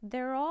 like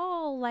they're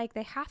all like,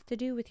 they have to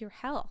do with your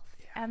health.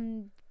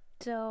 And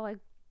so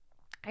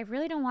I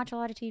really don't watch a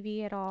lot of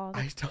TV at all.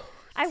 I don't.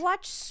 I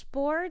watch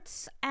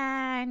sports,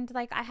 and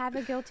like I have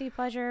a guilty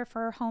pleasure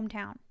for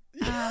Hometown,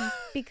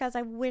 because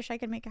I wish I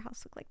could make a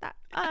house look like that.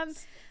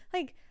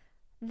 Like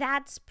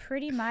that's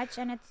pretty much,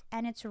 and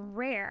it's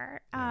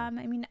rare. I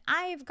mean,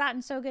 I've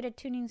gotten so good at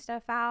tuning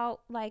stuff out.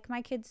 Like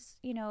my kids,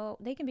 you know,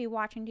 they can be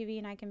watching TV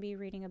and I can be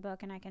reading a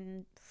book, and I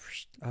can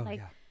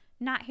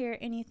not hear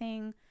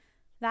anything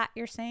that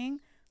you're saying.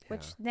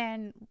 Which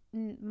then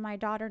my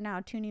daughter now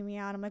tuning me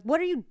out. I'm like,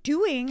 what are you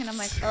doing? And I'm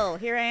like, oh,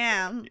 here I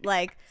am,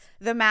 like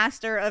the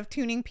master of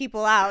tuning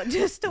people out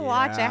just to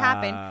watch it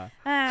happen.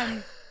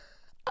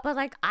 But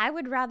like, I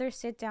would rather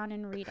sit down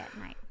and read at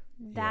night.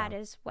 That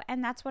is what,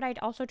 and that's what I'd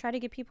also try to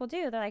get people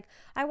to do. They're like,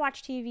 I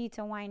watch TV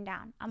to wind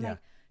down. I'm like,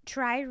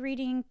 try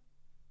reading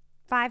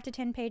 5 to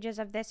 10 pages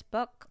of this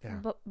book.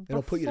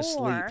 It'll put you to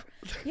sleep.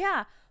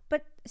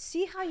 But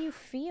see how you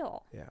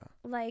feel. Yeah.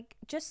 Like,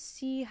 just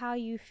see how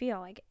you feel.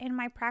 Like, in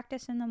my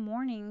practice in the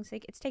mornings,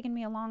 like, it's taken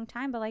me a long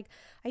time, but, like,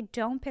 I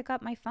don't pick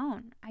up my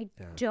phone. I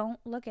don't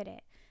look at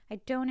it.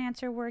 I don't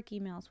answer work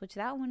emails, which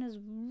that one is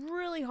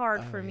really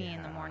hard for me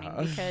in the morning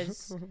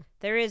because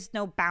there is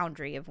no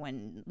boundary of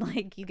when,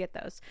 like, you get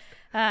those.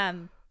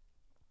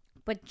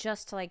 But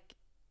just to, like,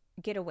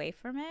 get away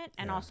from it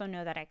and also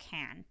know that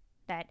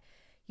that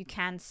you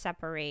can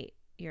separate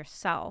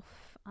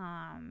yourself.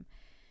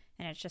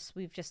 And it's just,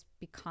 we've just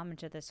become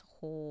into this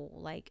whole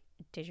like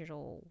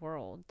digital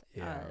world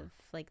of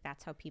like,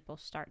 that's how people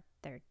start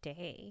their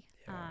day.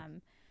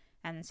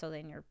 And so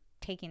then you're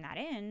taking that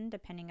in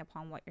depending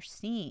upon what you're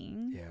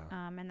seeing.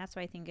 And that's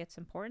why I think it's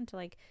important to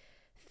like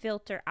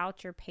filter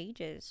out your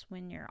pages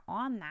when you're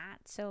on that.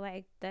 So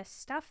like the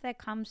stuff that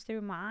comes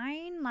through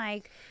mine,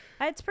 like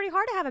it's pretty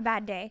hard to have a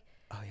bad day.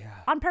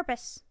 On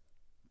purpose.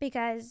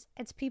 Because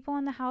it's people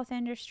in the health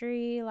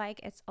industry,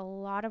 like it's a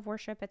lot of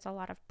worship, it's a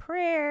lot of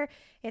prayer,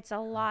 it's a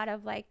lot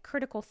of like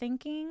critical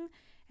thinking.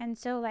 And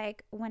so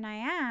like when I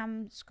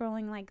am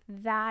scrolling, like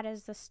that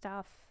is the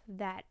stuff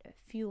that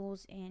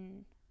fuels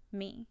in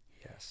me.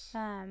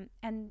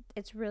 And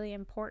it's really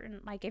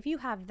important. Like if you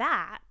have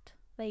that,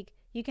 like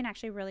you can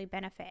actually really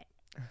benefit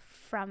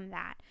from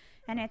that.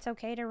 And it's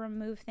okay to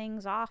remove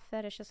things off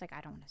that it's just like,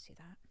 I don't want to see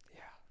that.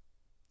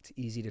 It's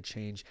easy to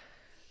change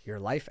your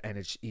life, and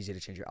it's easy to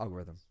change your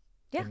algorithm.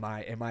 In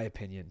my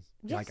opinion.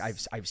 Like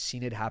I've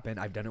seen it happen.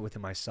 I've done it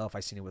within myself.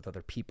 I've seen it with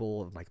other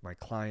people, like my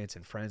clients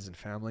and friends and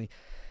family.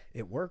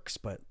 It works,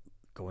 but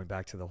going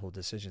back to the whole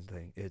decision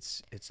thing,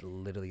 it's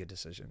literally a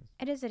decision.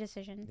 It is a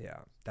decision.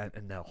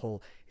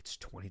 It's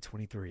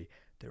 2023.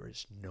 There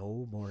is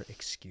no more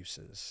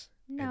excuses.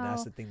 No. And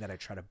that's the thing that I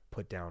try to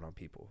put down on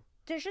people.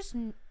 There's just,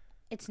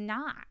 it's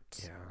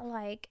not.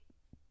 Like,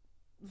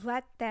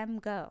 let them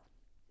go.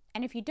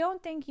 And if you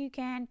don't think you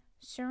can,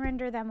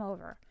 surrender them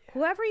over.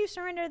 Whoever you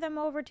surrender them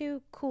over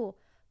to, cool.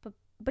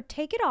 But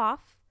take it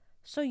off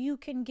so you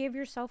can give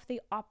yourself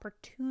the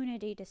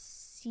opportunity to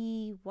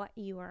see what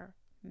you are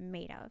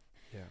made of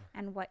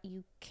and what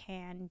you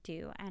can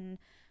do. And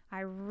I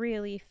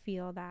really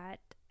feel that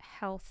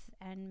health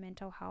and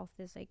mental health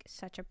is like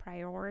such a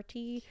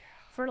priority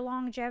for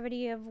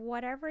longevity of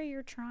whatever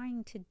you're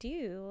trying to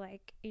do,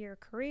 like your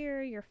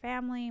career, your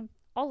family,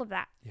 all of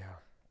that.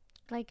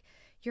 Like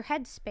your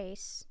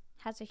headspace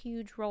has a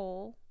huge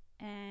role,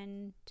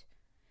 and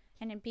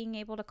it being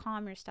able to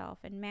calm yourself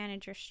and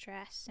manage your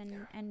stress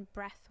and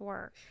breath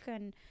work.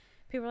 And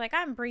people are like,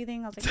 I'm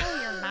breathing. I was like,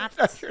 no, you're not.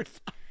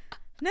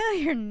 No,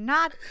 you're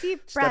not.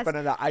 Deep breath. Step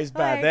into the ice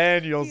bath,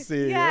 then you'll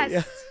see.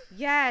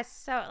 Yes.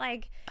 So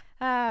like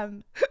I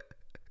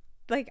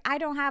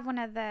don't have one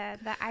of the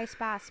ice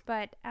baths,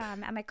 but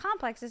at my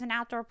complex is an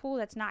outdoor pool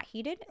that's not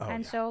heated.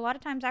 So a lot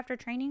of times after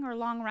training or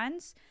long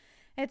runs,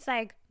 it's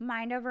like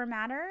mind over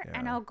matter,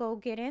 and I'll go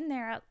get in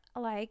there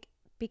like,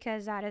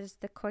 because that is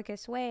the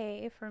quickest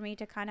way for me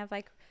to kind of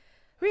like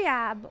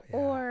rehab.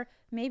 Or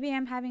maybe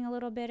I'm having a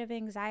little bit of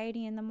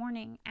anxiety in the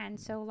morning, and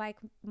so like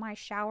my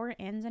shower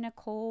ends in a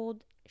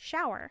cold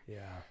shower.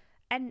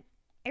 And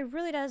it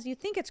really does. You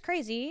think it's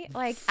crazy.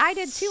 Like I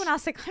did too. And I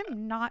was like,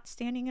 I'm not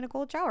standing in a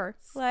cold shower.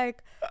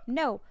 Like,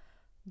 no.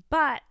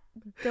 But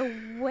the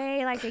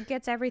way like it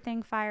gets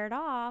everything fired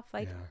off,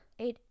 like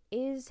it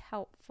is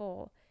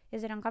helpful.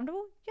 Is it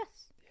uncomfortable?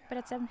 Yes. But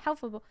it's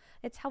helpful.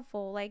 It's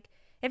helpful. Like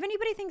if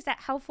anybody thinks that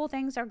helpful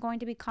things are going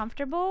to be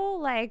comfortable,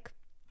 like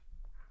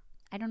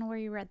I don't know where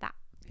you read that.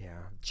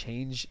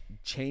 Change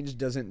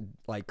doesn't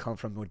like come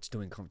from what's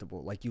doing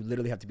comfortable. Like you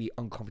literally have to be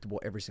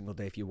uncomfortable every single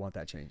day if you want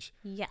that change.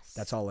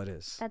 That's all it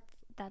is.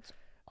 That's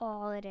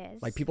all it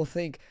is. Like people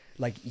think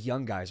like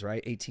young guys,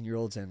 right?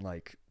 18-year-olds and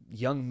like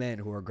young men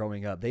who are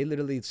growing up, they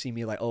literally see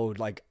me like, oh,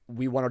 like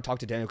we want to talk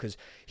to Daniel because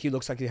he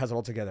looks like he has it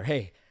all together.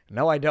 Hey,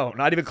 no, I don't.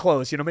 Not even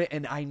close. You know what I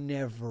mean? And I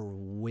never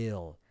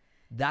will.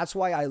 That's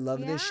why I love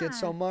this shit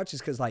so much,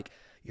 is because like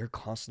you're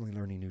constantly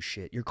learning new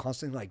shit. You're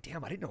constantly like,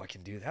 damn, I didn't know I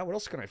can do that. What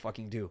else can I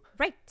fucking do?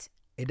 Right.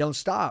 It don't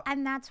stop.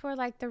 And that's where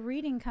like the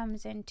reading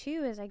comes in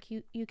too, is like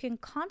you can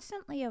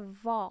constantly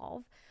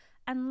evolve.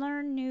 and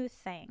learn new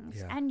things.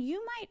 Yeah. And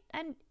you might,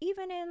 and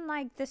even in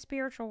like the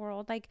spiritual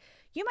world, like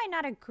you might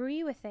not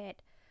agree with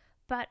it,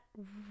 but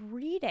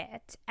read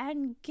it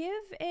and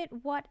give it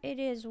what it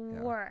is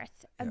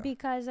worth,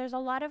 because there's a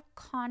lot of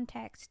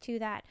context to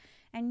that.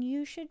 And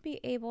you should be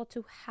able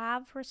to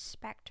have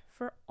respect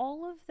for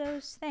all of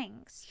those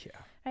things. Yeah.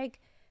 Like,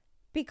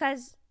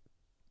 because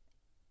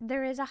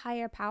there is a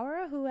higher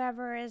power,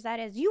 whoever is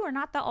that is. You are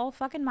not the all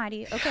fucking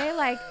mighty, okay?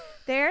 Like,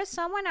 there's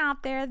someone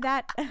out there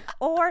that,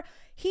 or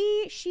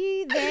he,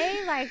 she,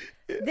 they, like,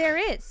 there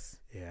is.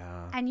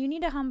 Yeah. And you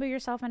need to humble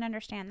yourself and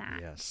understand that.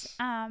 Yes.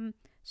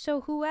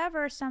 So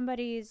whoever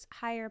somebody's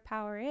higher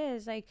power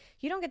is, like,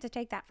 you don't get to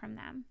take that from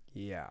them.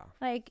 Yeah.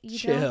 Like, you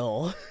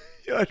Chill.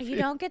 you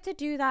don't get to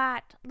do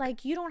that.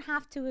 Like, you don't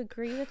have to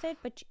agree with it,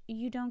 but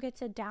you don't get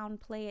to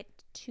downplay it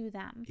to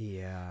them.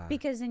 Yeah.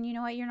 Because then, you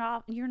know what,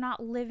 you're not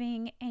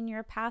living in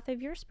your path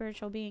of your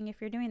spiritual being if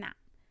you're doing that.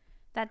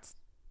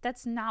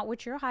 That's not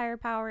what your higher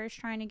power is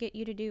trying to get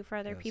you to do for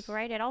other people,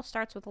 right? It all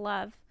starts with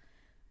love.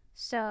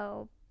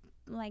 So,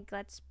 like,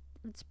 let's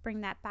bring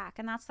that back.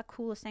 And that's the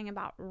coolest thing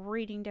about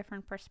reading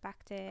different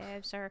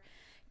perspectives or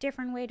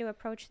different way to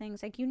approach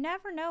things. Like, you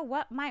never know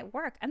what might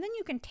work, and then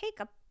you can take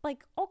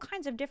like all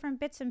kinds of different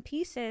bits and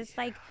pieces.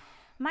 Like,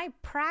 my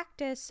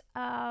practice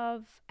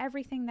of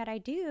everything that I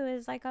do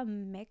is like a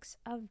mix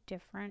of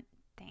different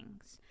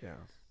things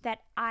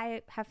that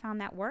I have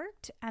found that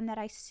worked and that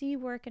I see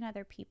work in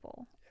other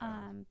people.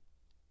 And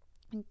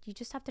you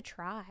just have to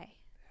try.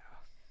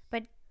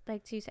 But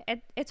like you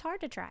said, it's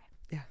hard to try.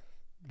 Yeah.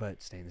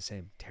 But staying the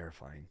same,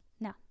 terrifying.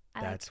 No.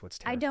 That's what's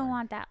terrifying. I don't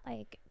want that.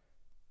 Like,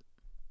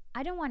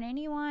 I don't want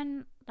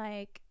anyone,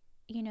 like,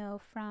 you know,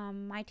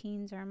 from my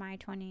teens or my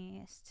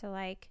 20s to,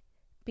 like,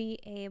 be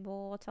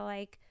able to,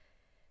 like,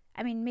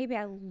 I mean, maybe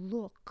I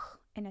look,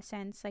 in a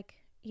sense, like,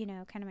 you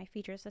know, kind of my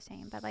features the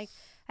same, but, like,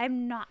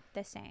 I'm not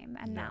the same.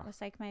 And that was,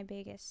 like, my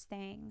biggest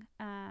thing.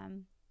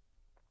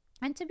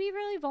 And to be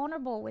really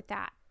vulnerable with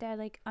that,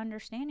 like,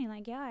 understanding,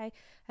 like, I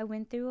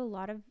went through a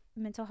lot of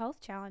mental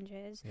health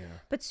challenges,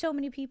 but so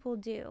many people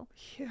do.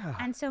 Yeah.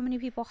 And so many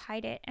people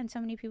hide it, and so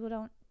many people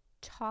don't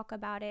talk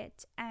about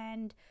it.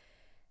 And,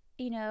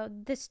 you know,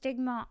 the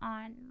stigma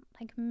on,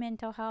 like,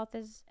 mental health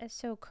is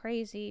so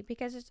crazy,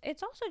 because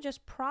it's also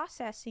just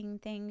processing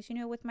things, you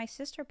know, with my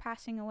sister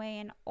passing away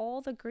and all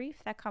the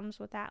grief that comes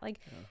with that. Like,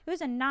 it was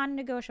a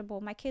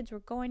non-negotiable. My kids were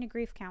going to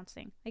grief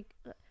counseling, like,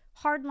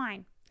 hard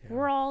line.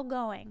 We're all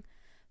going,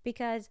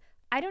 because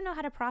I don't know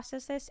how to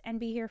process this and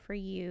be here for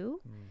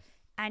you.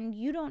 And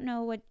you don't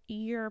know what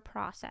you're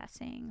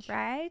processing,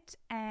 right?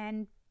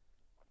 And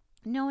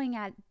knowing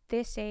at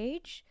this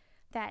age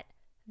that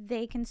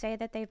they can say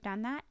that they've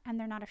done that and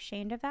they're not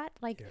ashamed of that,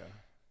 like,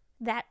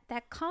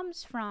 that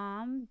comes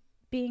from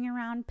being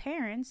around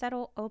parents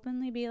that'll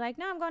openly be like,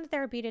 no, I'm going to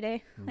therapy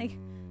today, like,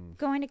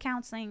 going to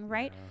counseling,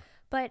 right?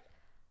 But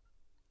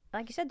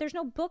like you said, there's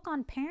no book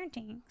on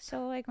parenting.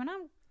 So, like,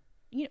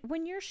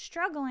 when you're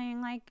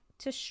struggling, like,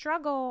 to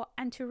struggle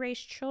and to raise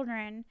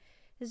children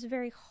is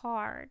very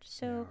hard.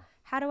 So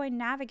how do I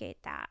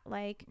navigate that?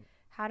 Like,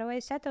 how do I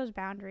set those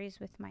boundaries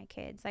with my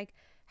kids? Like,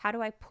 how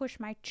do I push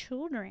my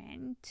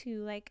children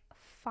to, like,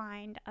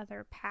 find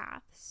other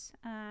paths?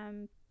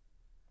 And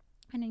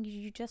then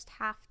you just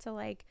have to,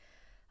 like,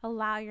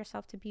 allow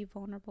yourself to be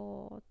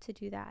vulnerable to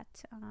do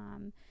that.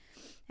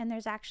 And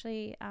there's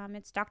actually,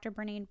 it's Dr.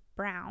 Brene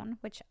Brown,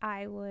 which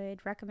I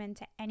would recommend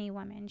to any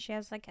woman. She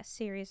has, like, a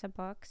series of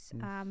books,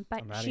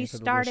 but she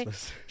started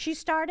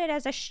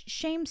as a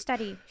shame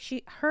study.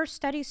 Her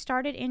studies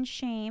started in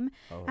shame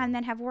and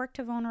then have worked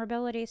to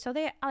vulnerability. So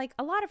they, like,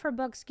 a lot of her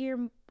books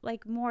gear,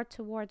 like, more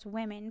towards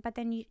women, but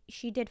then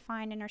she did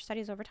find in her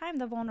studies over time,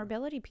 the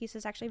vulnerability piece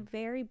is actually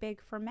very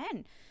big for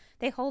men.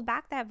 They hold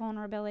back that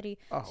vulnerability.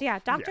 So yeah,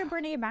 Dr.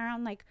 Brene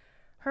Brown, like,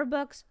 her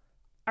books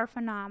are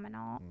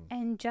phenomenal.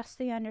 And just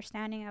the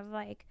understanding of,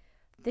 like,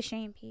 the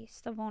shame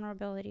piece, the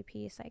vulnerability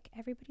piece, like,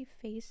 everybody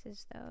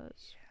faces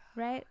those,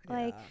 right?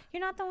 Like,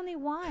 you're not the only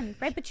one,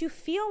 right? But you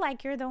feel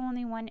like you're the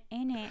only one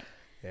in it.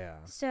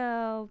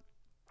 So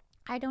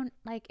I don't,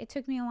 like, it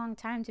took me a long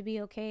time to be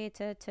okay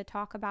to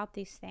talk about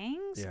these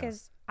things,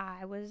 because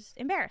I was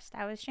embarrassed,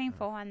 I was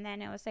shameful. And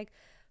then it was like,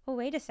 well,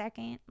 wait a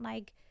second,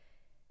 like,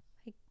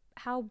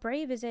 how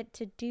brave is it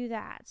to do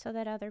that so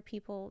that other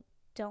people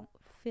don't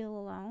feel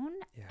alone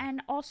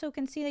and also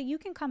can see that you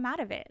can come out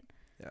of it.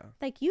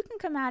 Like, you can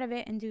come out of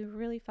it and do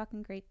really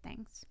fucking great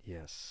things.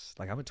 Yes.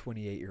 Like, I'm a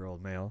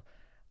 28-year-old male.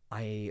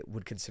 I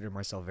would consider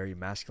myself very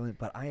masculine,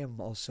 but I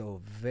am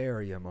also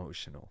very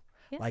emotional.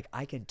 Like,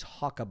 I can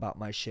talk about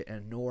my shit,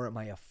 and nor am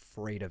I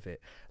afraid of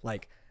it.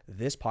 Like,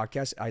 this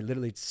podcast, I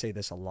literally say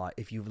this a lot.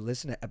 If you've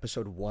listened to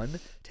episode 1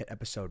 to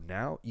episode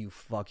now, you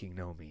fucking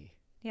know me.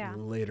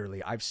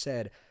 Literally. I've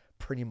said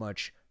pretty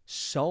much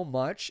so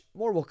much.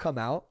 More will come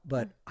out,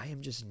 but I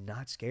am just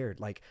not scared.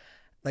 Like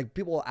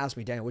people will ask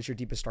me, Daniel, what's your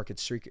deepest,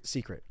 darkest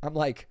secret? I'm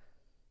like,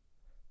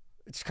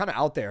 it's kind of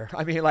out there.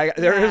 I mean, like,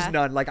 there is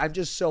none. Like, I'm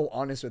just so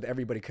honest with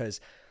everybody,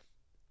 because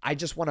I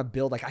just want to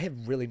build, like, I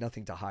have really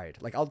nothing to hide.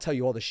 Like, I'll tell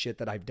you all the shit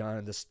that I've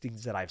done, the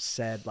things that I've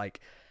said.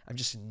 Like, I'm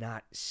just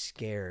not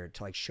scared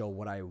to like show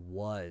what I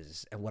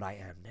was and what I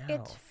am now.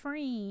 It's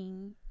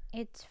freeing.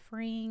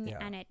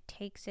 And it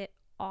takes it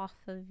off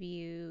of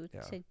you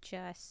to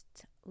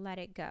just let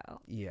it go.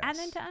 Yes. And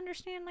then to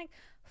understand, like,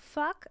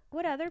 fuck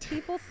what other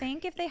people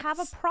think if they have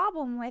a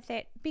problem with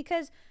it,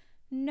 because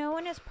no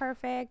one is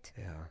perfect.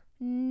 Yeah.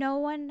 No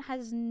one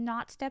has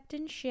not stepped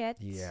in shit.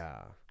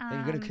 Yeah. And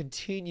you're going to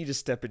continue to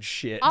step in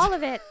shit. All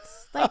of it.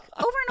 Like,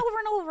 over and over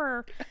and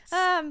over.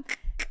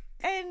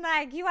 And,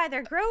 like, you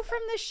either grow from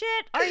the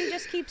shit or you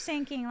just keep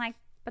sinking. Like,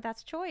 but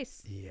that's a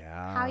choice.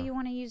 Yeah. How you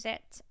want to use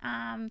it.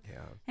 And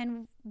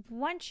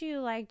once you,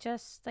 like,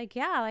 just, like,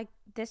 like,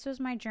 this was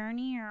my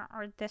journey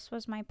or this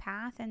was my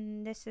path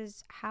and this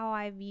is how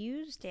I've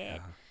used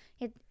it.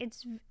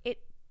 It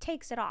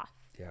takes it off.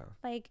 Yeah.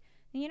 Like,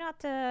 you don't have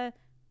to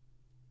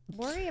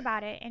worry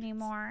about it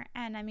anymore.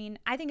 And I mean,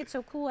 I think it's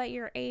so cool at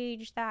your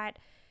age that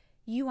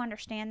you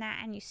understand that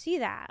and you see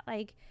that.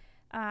 Like,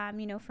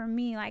 you know, for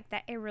me, like,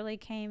 that it really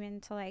came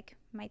into like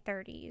my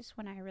 30s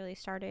when I really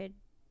started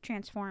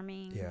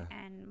transforming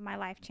and my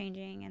life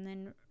changing, and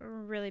then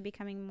really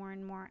becoming more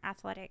and more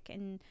athletic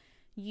and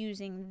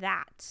using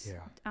that.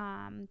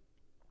 And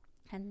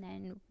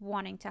then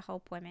wanting to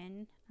help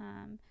women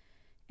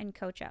and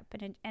coach up.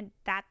 And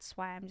that's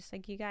why I'm just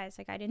like, you guys,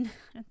 like, I didn't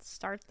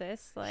start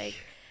this. Like,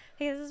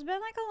 hey, this has been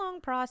like a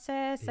long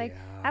process. Like,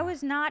 I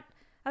was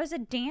a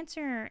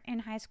dancer in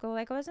high school.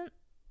 Like, I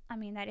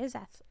mean, that is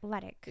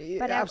athletic,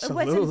 but it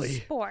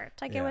wasn't sport.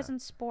 Like, it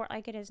wasn't sport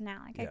like it is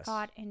now. Like, I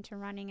got into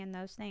running and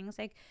those things,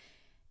 like,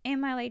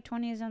 in my late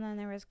 20s, and then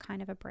there was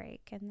kind of a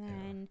break. And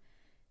then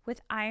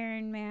with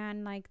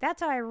Ironman, like,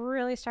 that's how I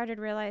really started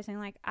realizing,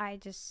 like, I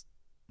just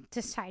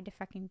decided to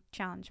fucking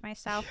challenge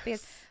myself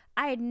because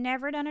I had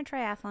never done a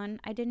triathlon.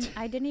 I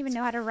didn't even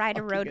know how to ride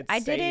a road. Insane. I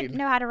didn't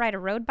know how to ride a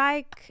road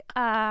bike.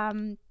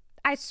 I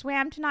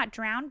swam to not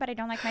drown, but I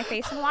don't like my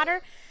face in the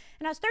water.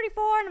 And I was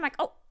 34, and I'm like,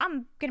 oh,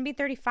 I'm going to be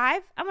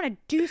 35. I'm going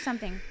to do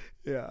something.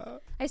 Yeah.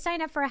 I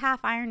signed up for a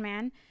half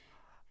Ironman,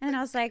 and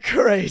I was like,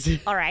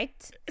 crazy. All right.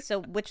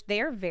 So, which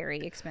they're very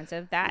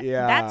expensive.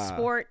 That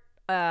sport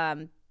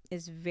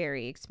is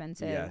very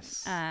expensive.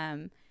 Yes.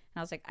 And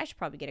I was like, I should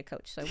probably get a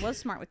coach. So I was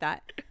smart with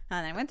that.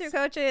 And I went through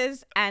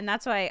coaches, and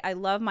that's why I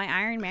love my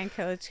Ironman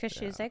coach, because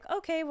she's like,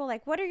 okay, well,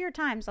 like, what are your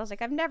times? I was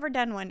like, I've never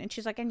done one. And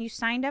she's like, and you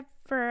signed up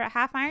for a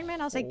half Ironman?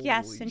 I was like,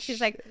 yes. And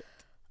she's like,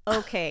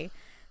 okay.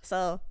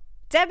 So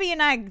Debbie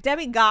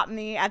got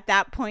me at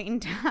that point in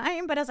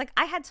time, but I was like,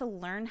 I had to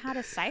learn how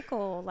to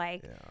cycle.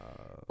 Like,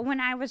 when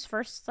I was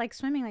first, like,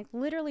 swimming, like,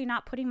 literally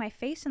not putting my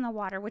face in the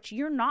water, which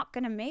you're not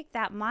going to make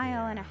that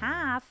mile and a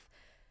half,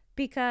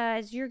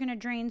 because you're going to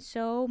drain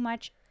so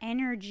much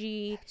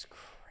energy. That's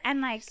crazy. And,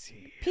 like,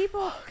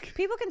 people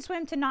can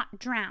swim to not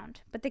drown,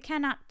 but they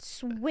cannot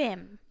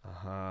swim.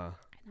 And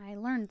I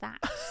learned that.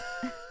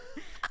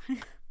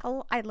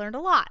 I learned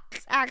a lot,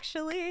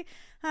 actually.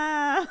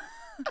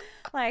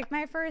 Like,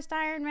 my first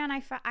Ironman,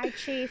 I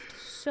chafed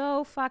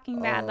so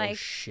fucking bad. Like,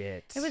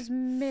 shit. It was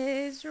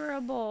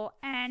miserable.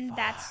 And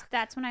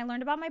that's when I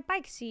learned about my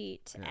bike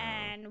seat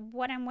and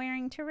what I'm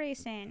wearing to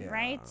race in,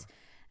 right?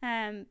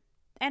 And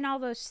all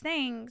those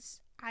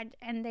things,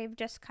 and they've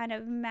just kind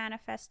of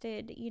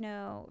manifested, you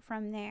know,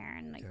 from there.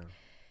 And, like,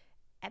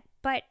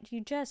 but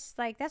you just,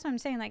 like, that's what I'm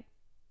saying. Like,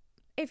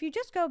 if you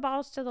just go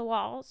balls to the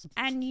walls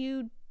and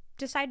you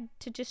decide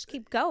to just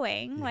keep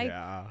going, like,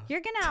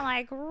 you're gonna,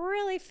 like,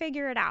 really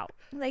figure it out.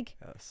 Like,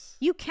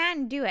 you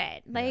can do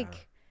it.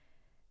 Like,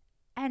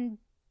 and,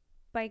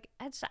 like,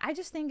 I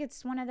just think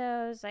it's one of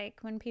those, like,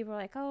 when people are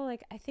like, oh,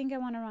 like, I think I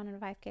want to run a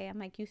 5K. I'm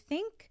like, you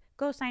think?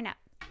 Go sign up.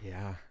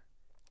 Yeah.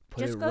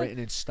 Put it written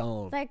in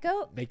stone. Like,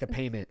 go make the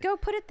payment. Go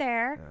put it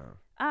there.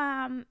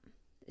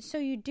 So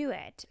you do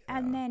it.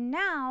 And then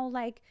now,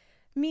 like,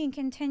 me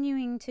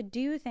continuing to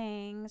do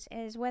things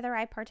is whether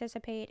I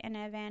participate in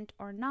an event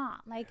or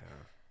not. Like,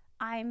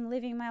 I'm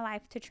living my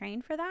life to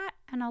train for that.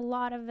 And a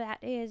lot of that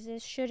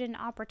is should an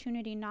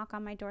opportunity knock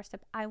on my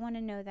doorstep, I want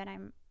to know that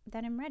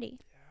I'm ready.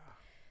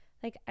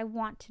 Like, I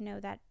want to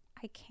know that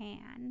I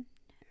can.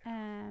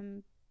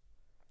 And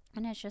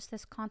it's just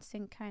this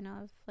constant kind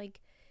of,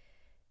 like,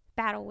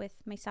 battle with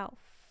myself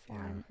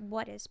on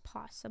what is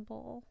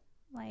possible.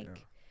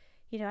 Like,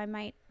 you know, I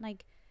might,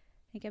 like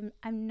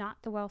I'm not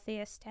the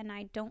wealthiest, and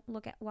I don't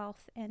look at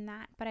wealth in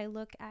that, but I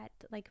look at,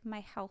 like,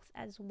 my health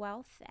as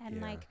wealth,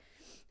 and like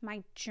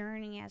my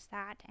journey as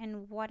that,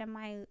 and what am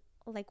I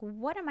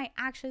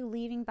actually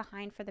leaving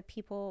behind for the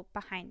people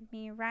behind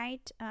me,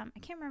 right? I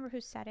can't remember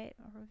who said it,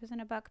 or it was in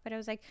a book, but it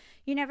was like,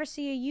 you never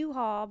see a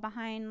U-Haul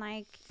behind,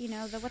 like, you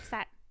know,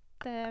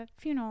 the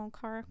funeral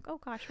car. Oh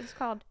gosh, what's it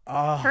called?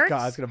 Oh, Hertz?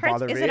 God, it's gonna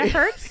bother me. Is it a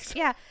Hertz?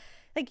 Yeah.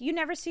 Like, you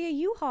never see a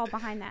U-Haul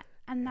behind that.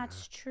 And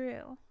that's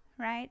true,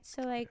 right?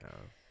 So, like,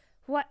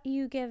 what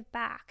you give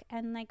back,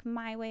 and, like,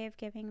 my way of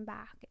giving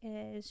back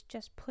is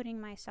just putting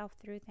myself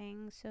through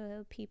things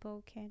so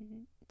people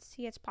can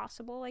see it's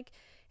possible. Like,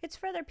 it's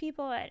for other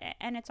people,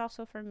 and it's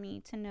also for me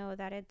to know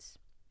that it's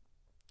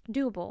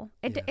doable.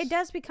 It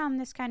does become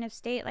this kind of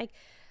state. Like,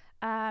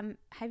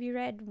 have you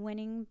read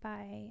Winning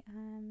by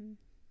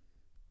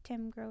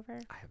Tim Grover?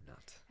 I have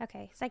not.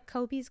 Okay. It's like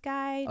Kobe's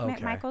guy,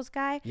 Okay. Michael's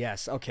guy.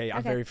 Yes. Okay.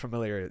 I'm very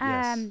familiar.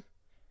 Yes.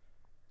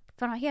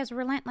 But he has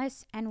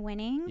Relentless and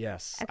Winning.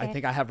 Yes. Okay. I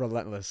think I have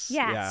Relentless.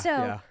 Yeah.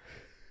 So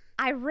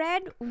I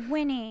read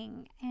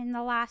Winning in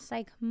the last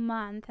like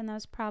month, and that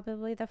was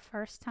probably the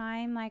first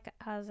time like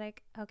I was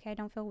like, okay, I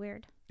don't feel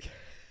weird.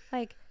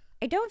 Like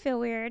I don't feel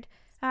weird.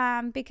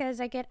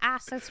 Because I get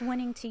asked that's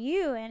winning to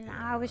you, and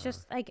I was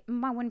just like,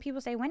 when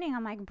people say winning,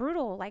 I'm like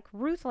brutal, like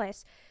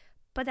ruthless,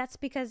 but that's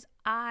because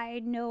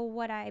I know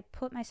what I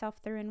put myself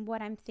through and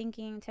what I'm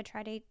thinking to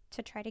try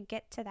to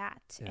get to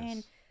that,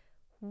 and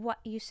what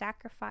you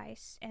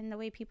sacrifice, and the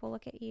way people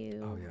look at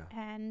you,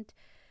 and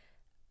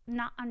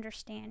not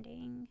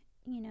understanding,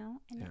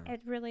 and it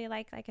really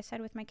like I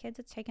said with my kids,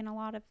 it's taken a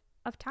lot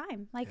of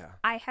time. Like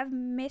I have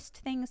missed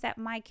things that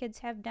my kids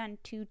have done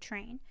to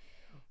train.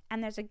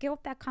 And there's a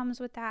guilt that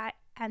comes with that.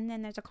 And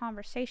then there's a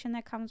conversation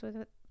that comes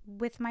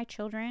with my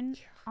children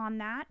on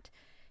that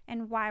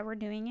and why we're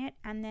doing it.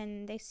 And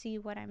then they see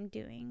what I'm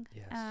doing.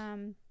 Yes.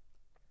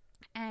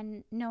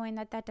 And knowing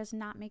that does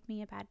not make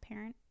me a bad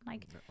parent,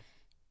 like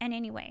in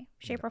any way,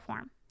 shape or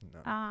form.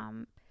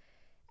 No.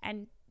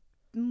 And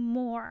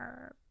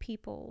more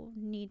people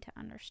need to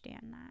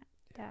understand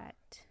that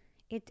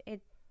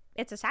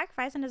it's a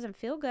sacrifice and doesn't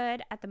feel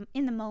good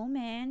in the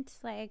moment.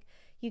 Like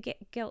you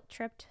get guilt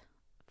tripped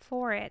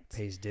for it.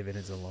 Pays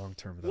dividends in the long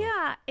term though.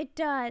 Yeah, it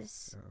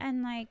does.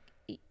 And like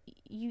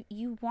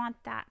you want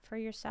that for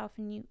yourself,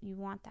 and you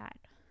want that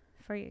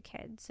for your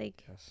kids.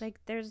 Like like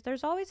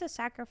there's always a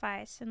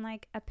sacrifice and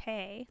like a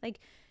pay.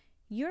 Like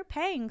you're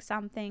paying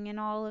something in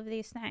all of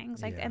these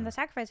things. Like and the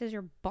sacrifice is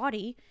your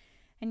body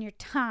and your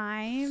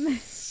time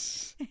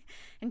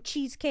and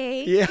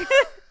cheesecake. Yeah.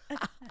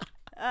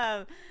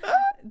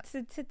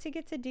 to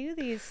get to do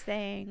these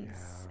things.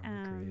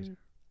 Yeah,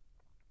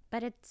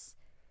 but it's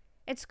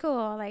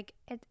cool. Like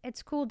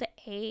it's cool to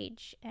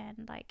age,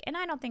 and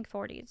I don't think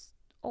 40 is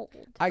old.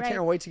 I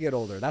can't wait to get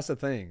older. That's the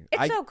thing.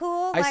 It's so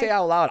cool. I say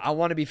out loud, I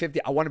want to be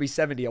 50. I want to be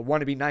 70. I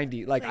want to be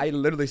 90. Like I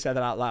literally said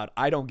that out loud.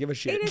 I don't give a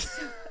shit.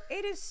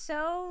 It is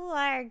so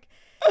like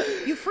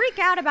you freak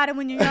out about it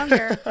when you're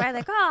younger, right?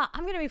 Like, oh,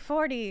 I'm gonna be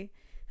 40,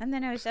 and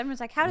then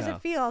everyone's like, how does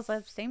it feel? It's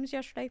like same as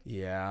yesterday.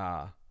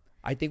 Yeah.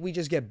 I think we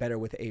just get better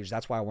with age.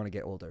 That's why I want to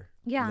get older.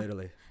 Yeah.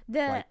 Literally.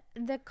 The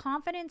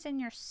confidence in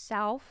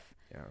yourself.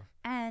 Yeah.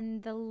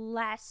 And the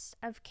less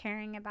of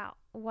caring about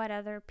what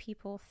other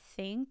people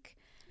think.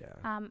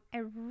 Yeah.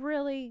 It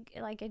really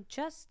it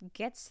just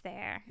gets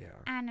there. Yeah.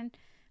 And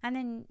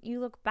then you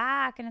look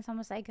back, and it's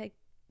almost like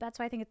that's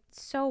why I think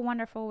it's so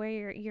wonderful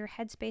where your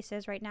headspace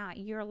is right now,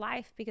 your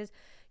life, because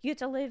you get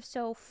to live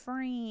so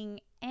freeing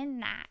in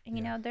that.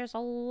 You know, there's a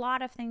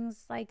lot of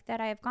things like that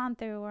I have gone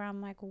through where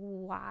I'm like,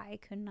 why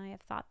couldn't I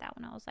have thought that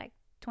when I was like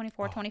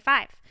 24,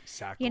 25?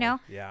 Exactly.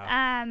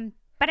 Yeah.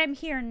 But I'm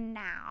here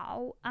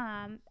now,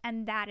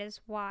 and that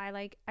is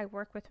why, I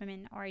work with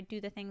women, or I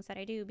do the things that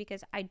I do,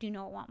 because I do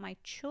not want my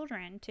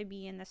children to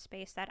be in the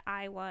space that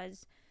I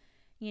was,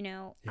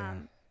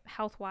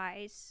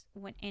 health-wise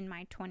when in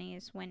my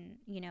 20s, when,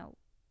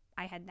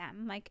 I had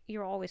them.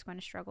 You're always going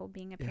to struggle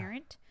being a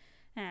parent,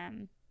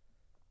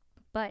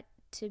 but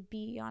to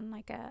be on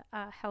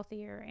a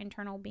healthier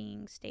internal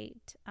being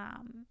state,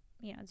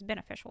 it's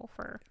beneficial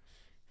for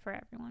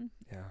everyone.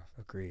 Yeah,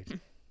 agreed.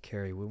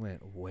 Carrie, we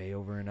went way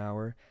over an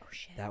hour. Oh,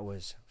 shit. That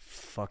was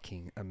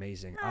fucking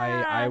amazing.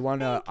 I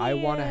wanna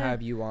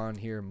have you on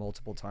here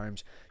multiple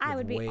times. I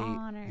would be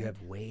honored. You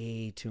have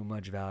way too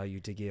much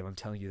value to give. I'm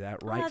telling you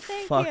that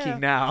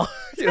fucking now.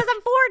 It's because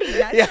I'm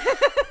 40. Yeah.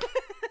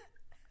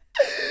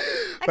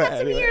 I got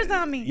some years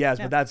on me. Yes,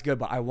 but that's good.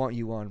 But I want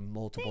you on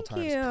multiple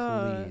times,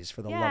 please,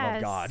 for the love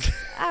of God.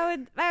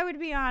 I would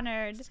be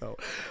honored. So,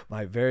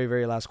 my very,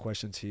 very last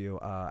question to you: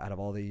 out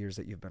of all the years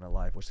that you've been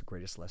alive, what's the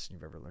greatest lesson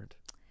you've ever learned?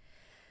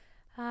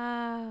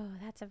 Oh,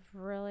 that's a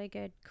really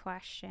good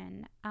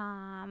question.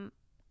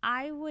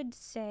 I would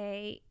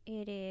say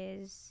it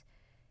is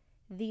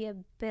the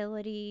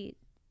ability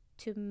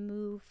to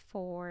move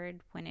forward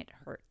when it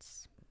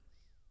hurts.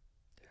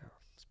 Yeah,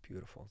 it's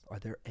beautiful. Are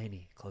there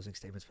any closing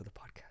statements for the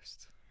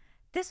podcast?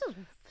 This was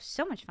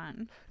so much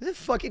fun. Is it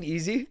fucking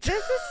easy?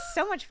 This is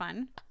so much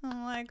fun.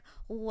 I'm like,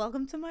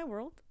 welcome to my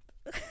world.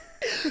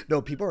 No,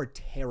 people are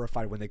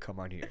terrified when they come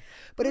on here,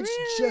 but it's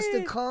just a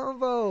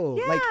convo.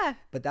 Yeah.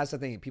 But that's the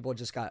thing. People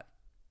just got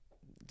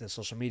the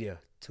social media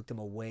took them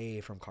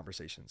away from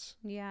conversations.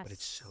 Yes. But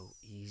it's so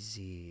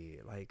easy.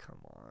 Come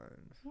on.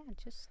 Yeah,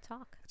 just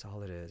talk. That's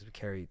all it is. But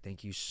Carrie,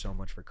 thank you so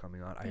much for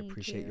coming on. I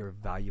appreciate your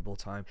valuable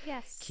time.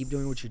 Yes. Keep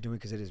doing what you're doing,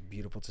 because it is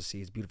beautiful to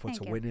see. It's beautiful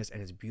to witness,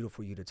 and it's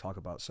beautiful for you to talk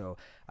about. So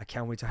I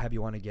can't wait to have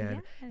you on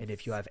again. Yes. And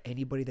if you have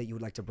anybody that you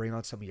would like to bring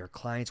on, some of your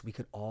clients, we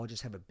could all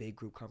just have a big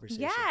group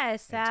conversation.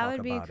 Yes, that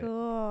would be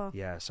cool.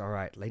 Yes. All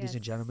right. Ladies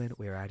and gentlemen,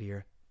 we are out of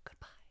here.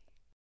 Goodbye.